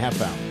to him in a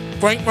half hour.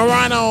 Frank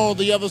Morano,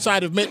 the other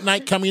side of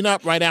midnight, coming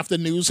up right after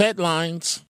news headlines.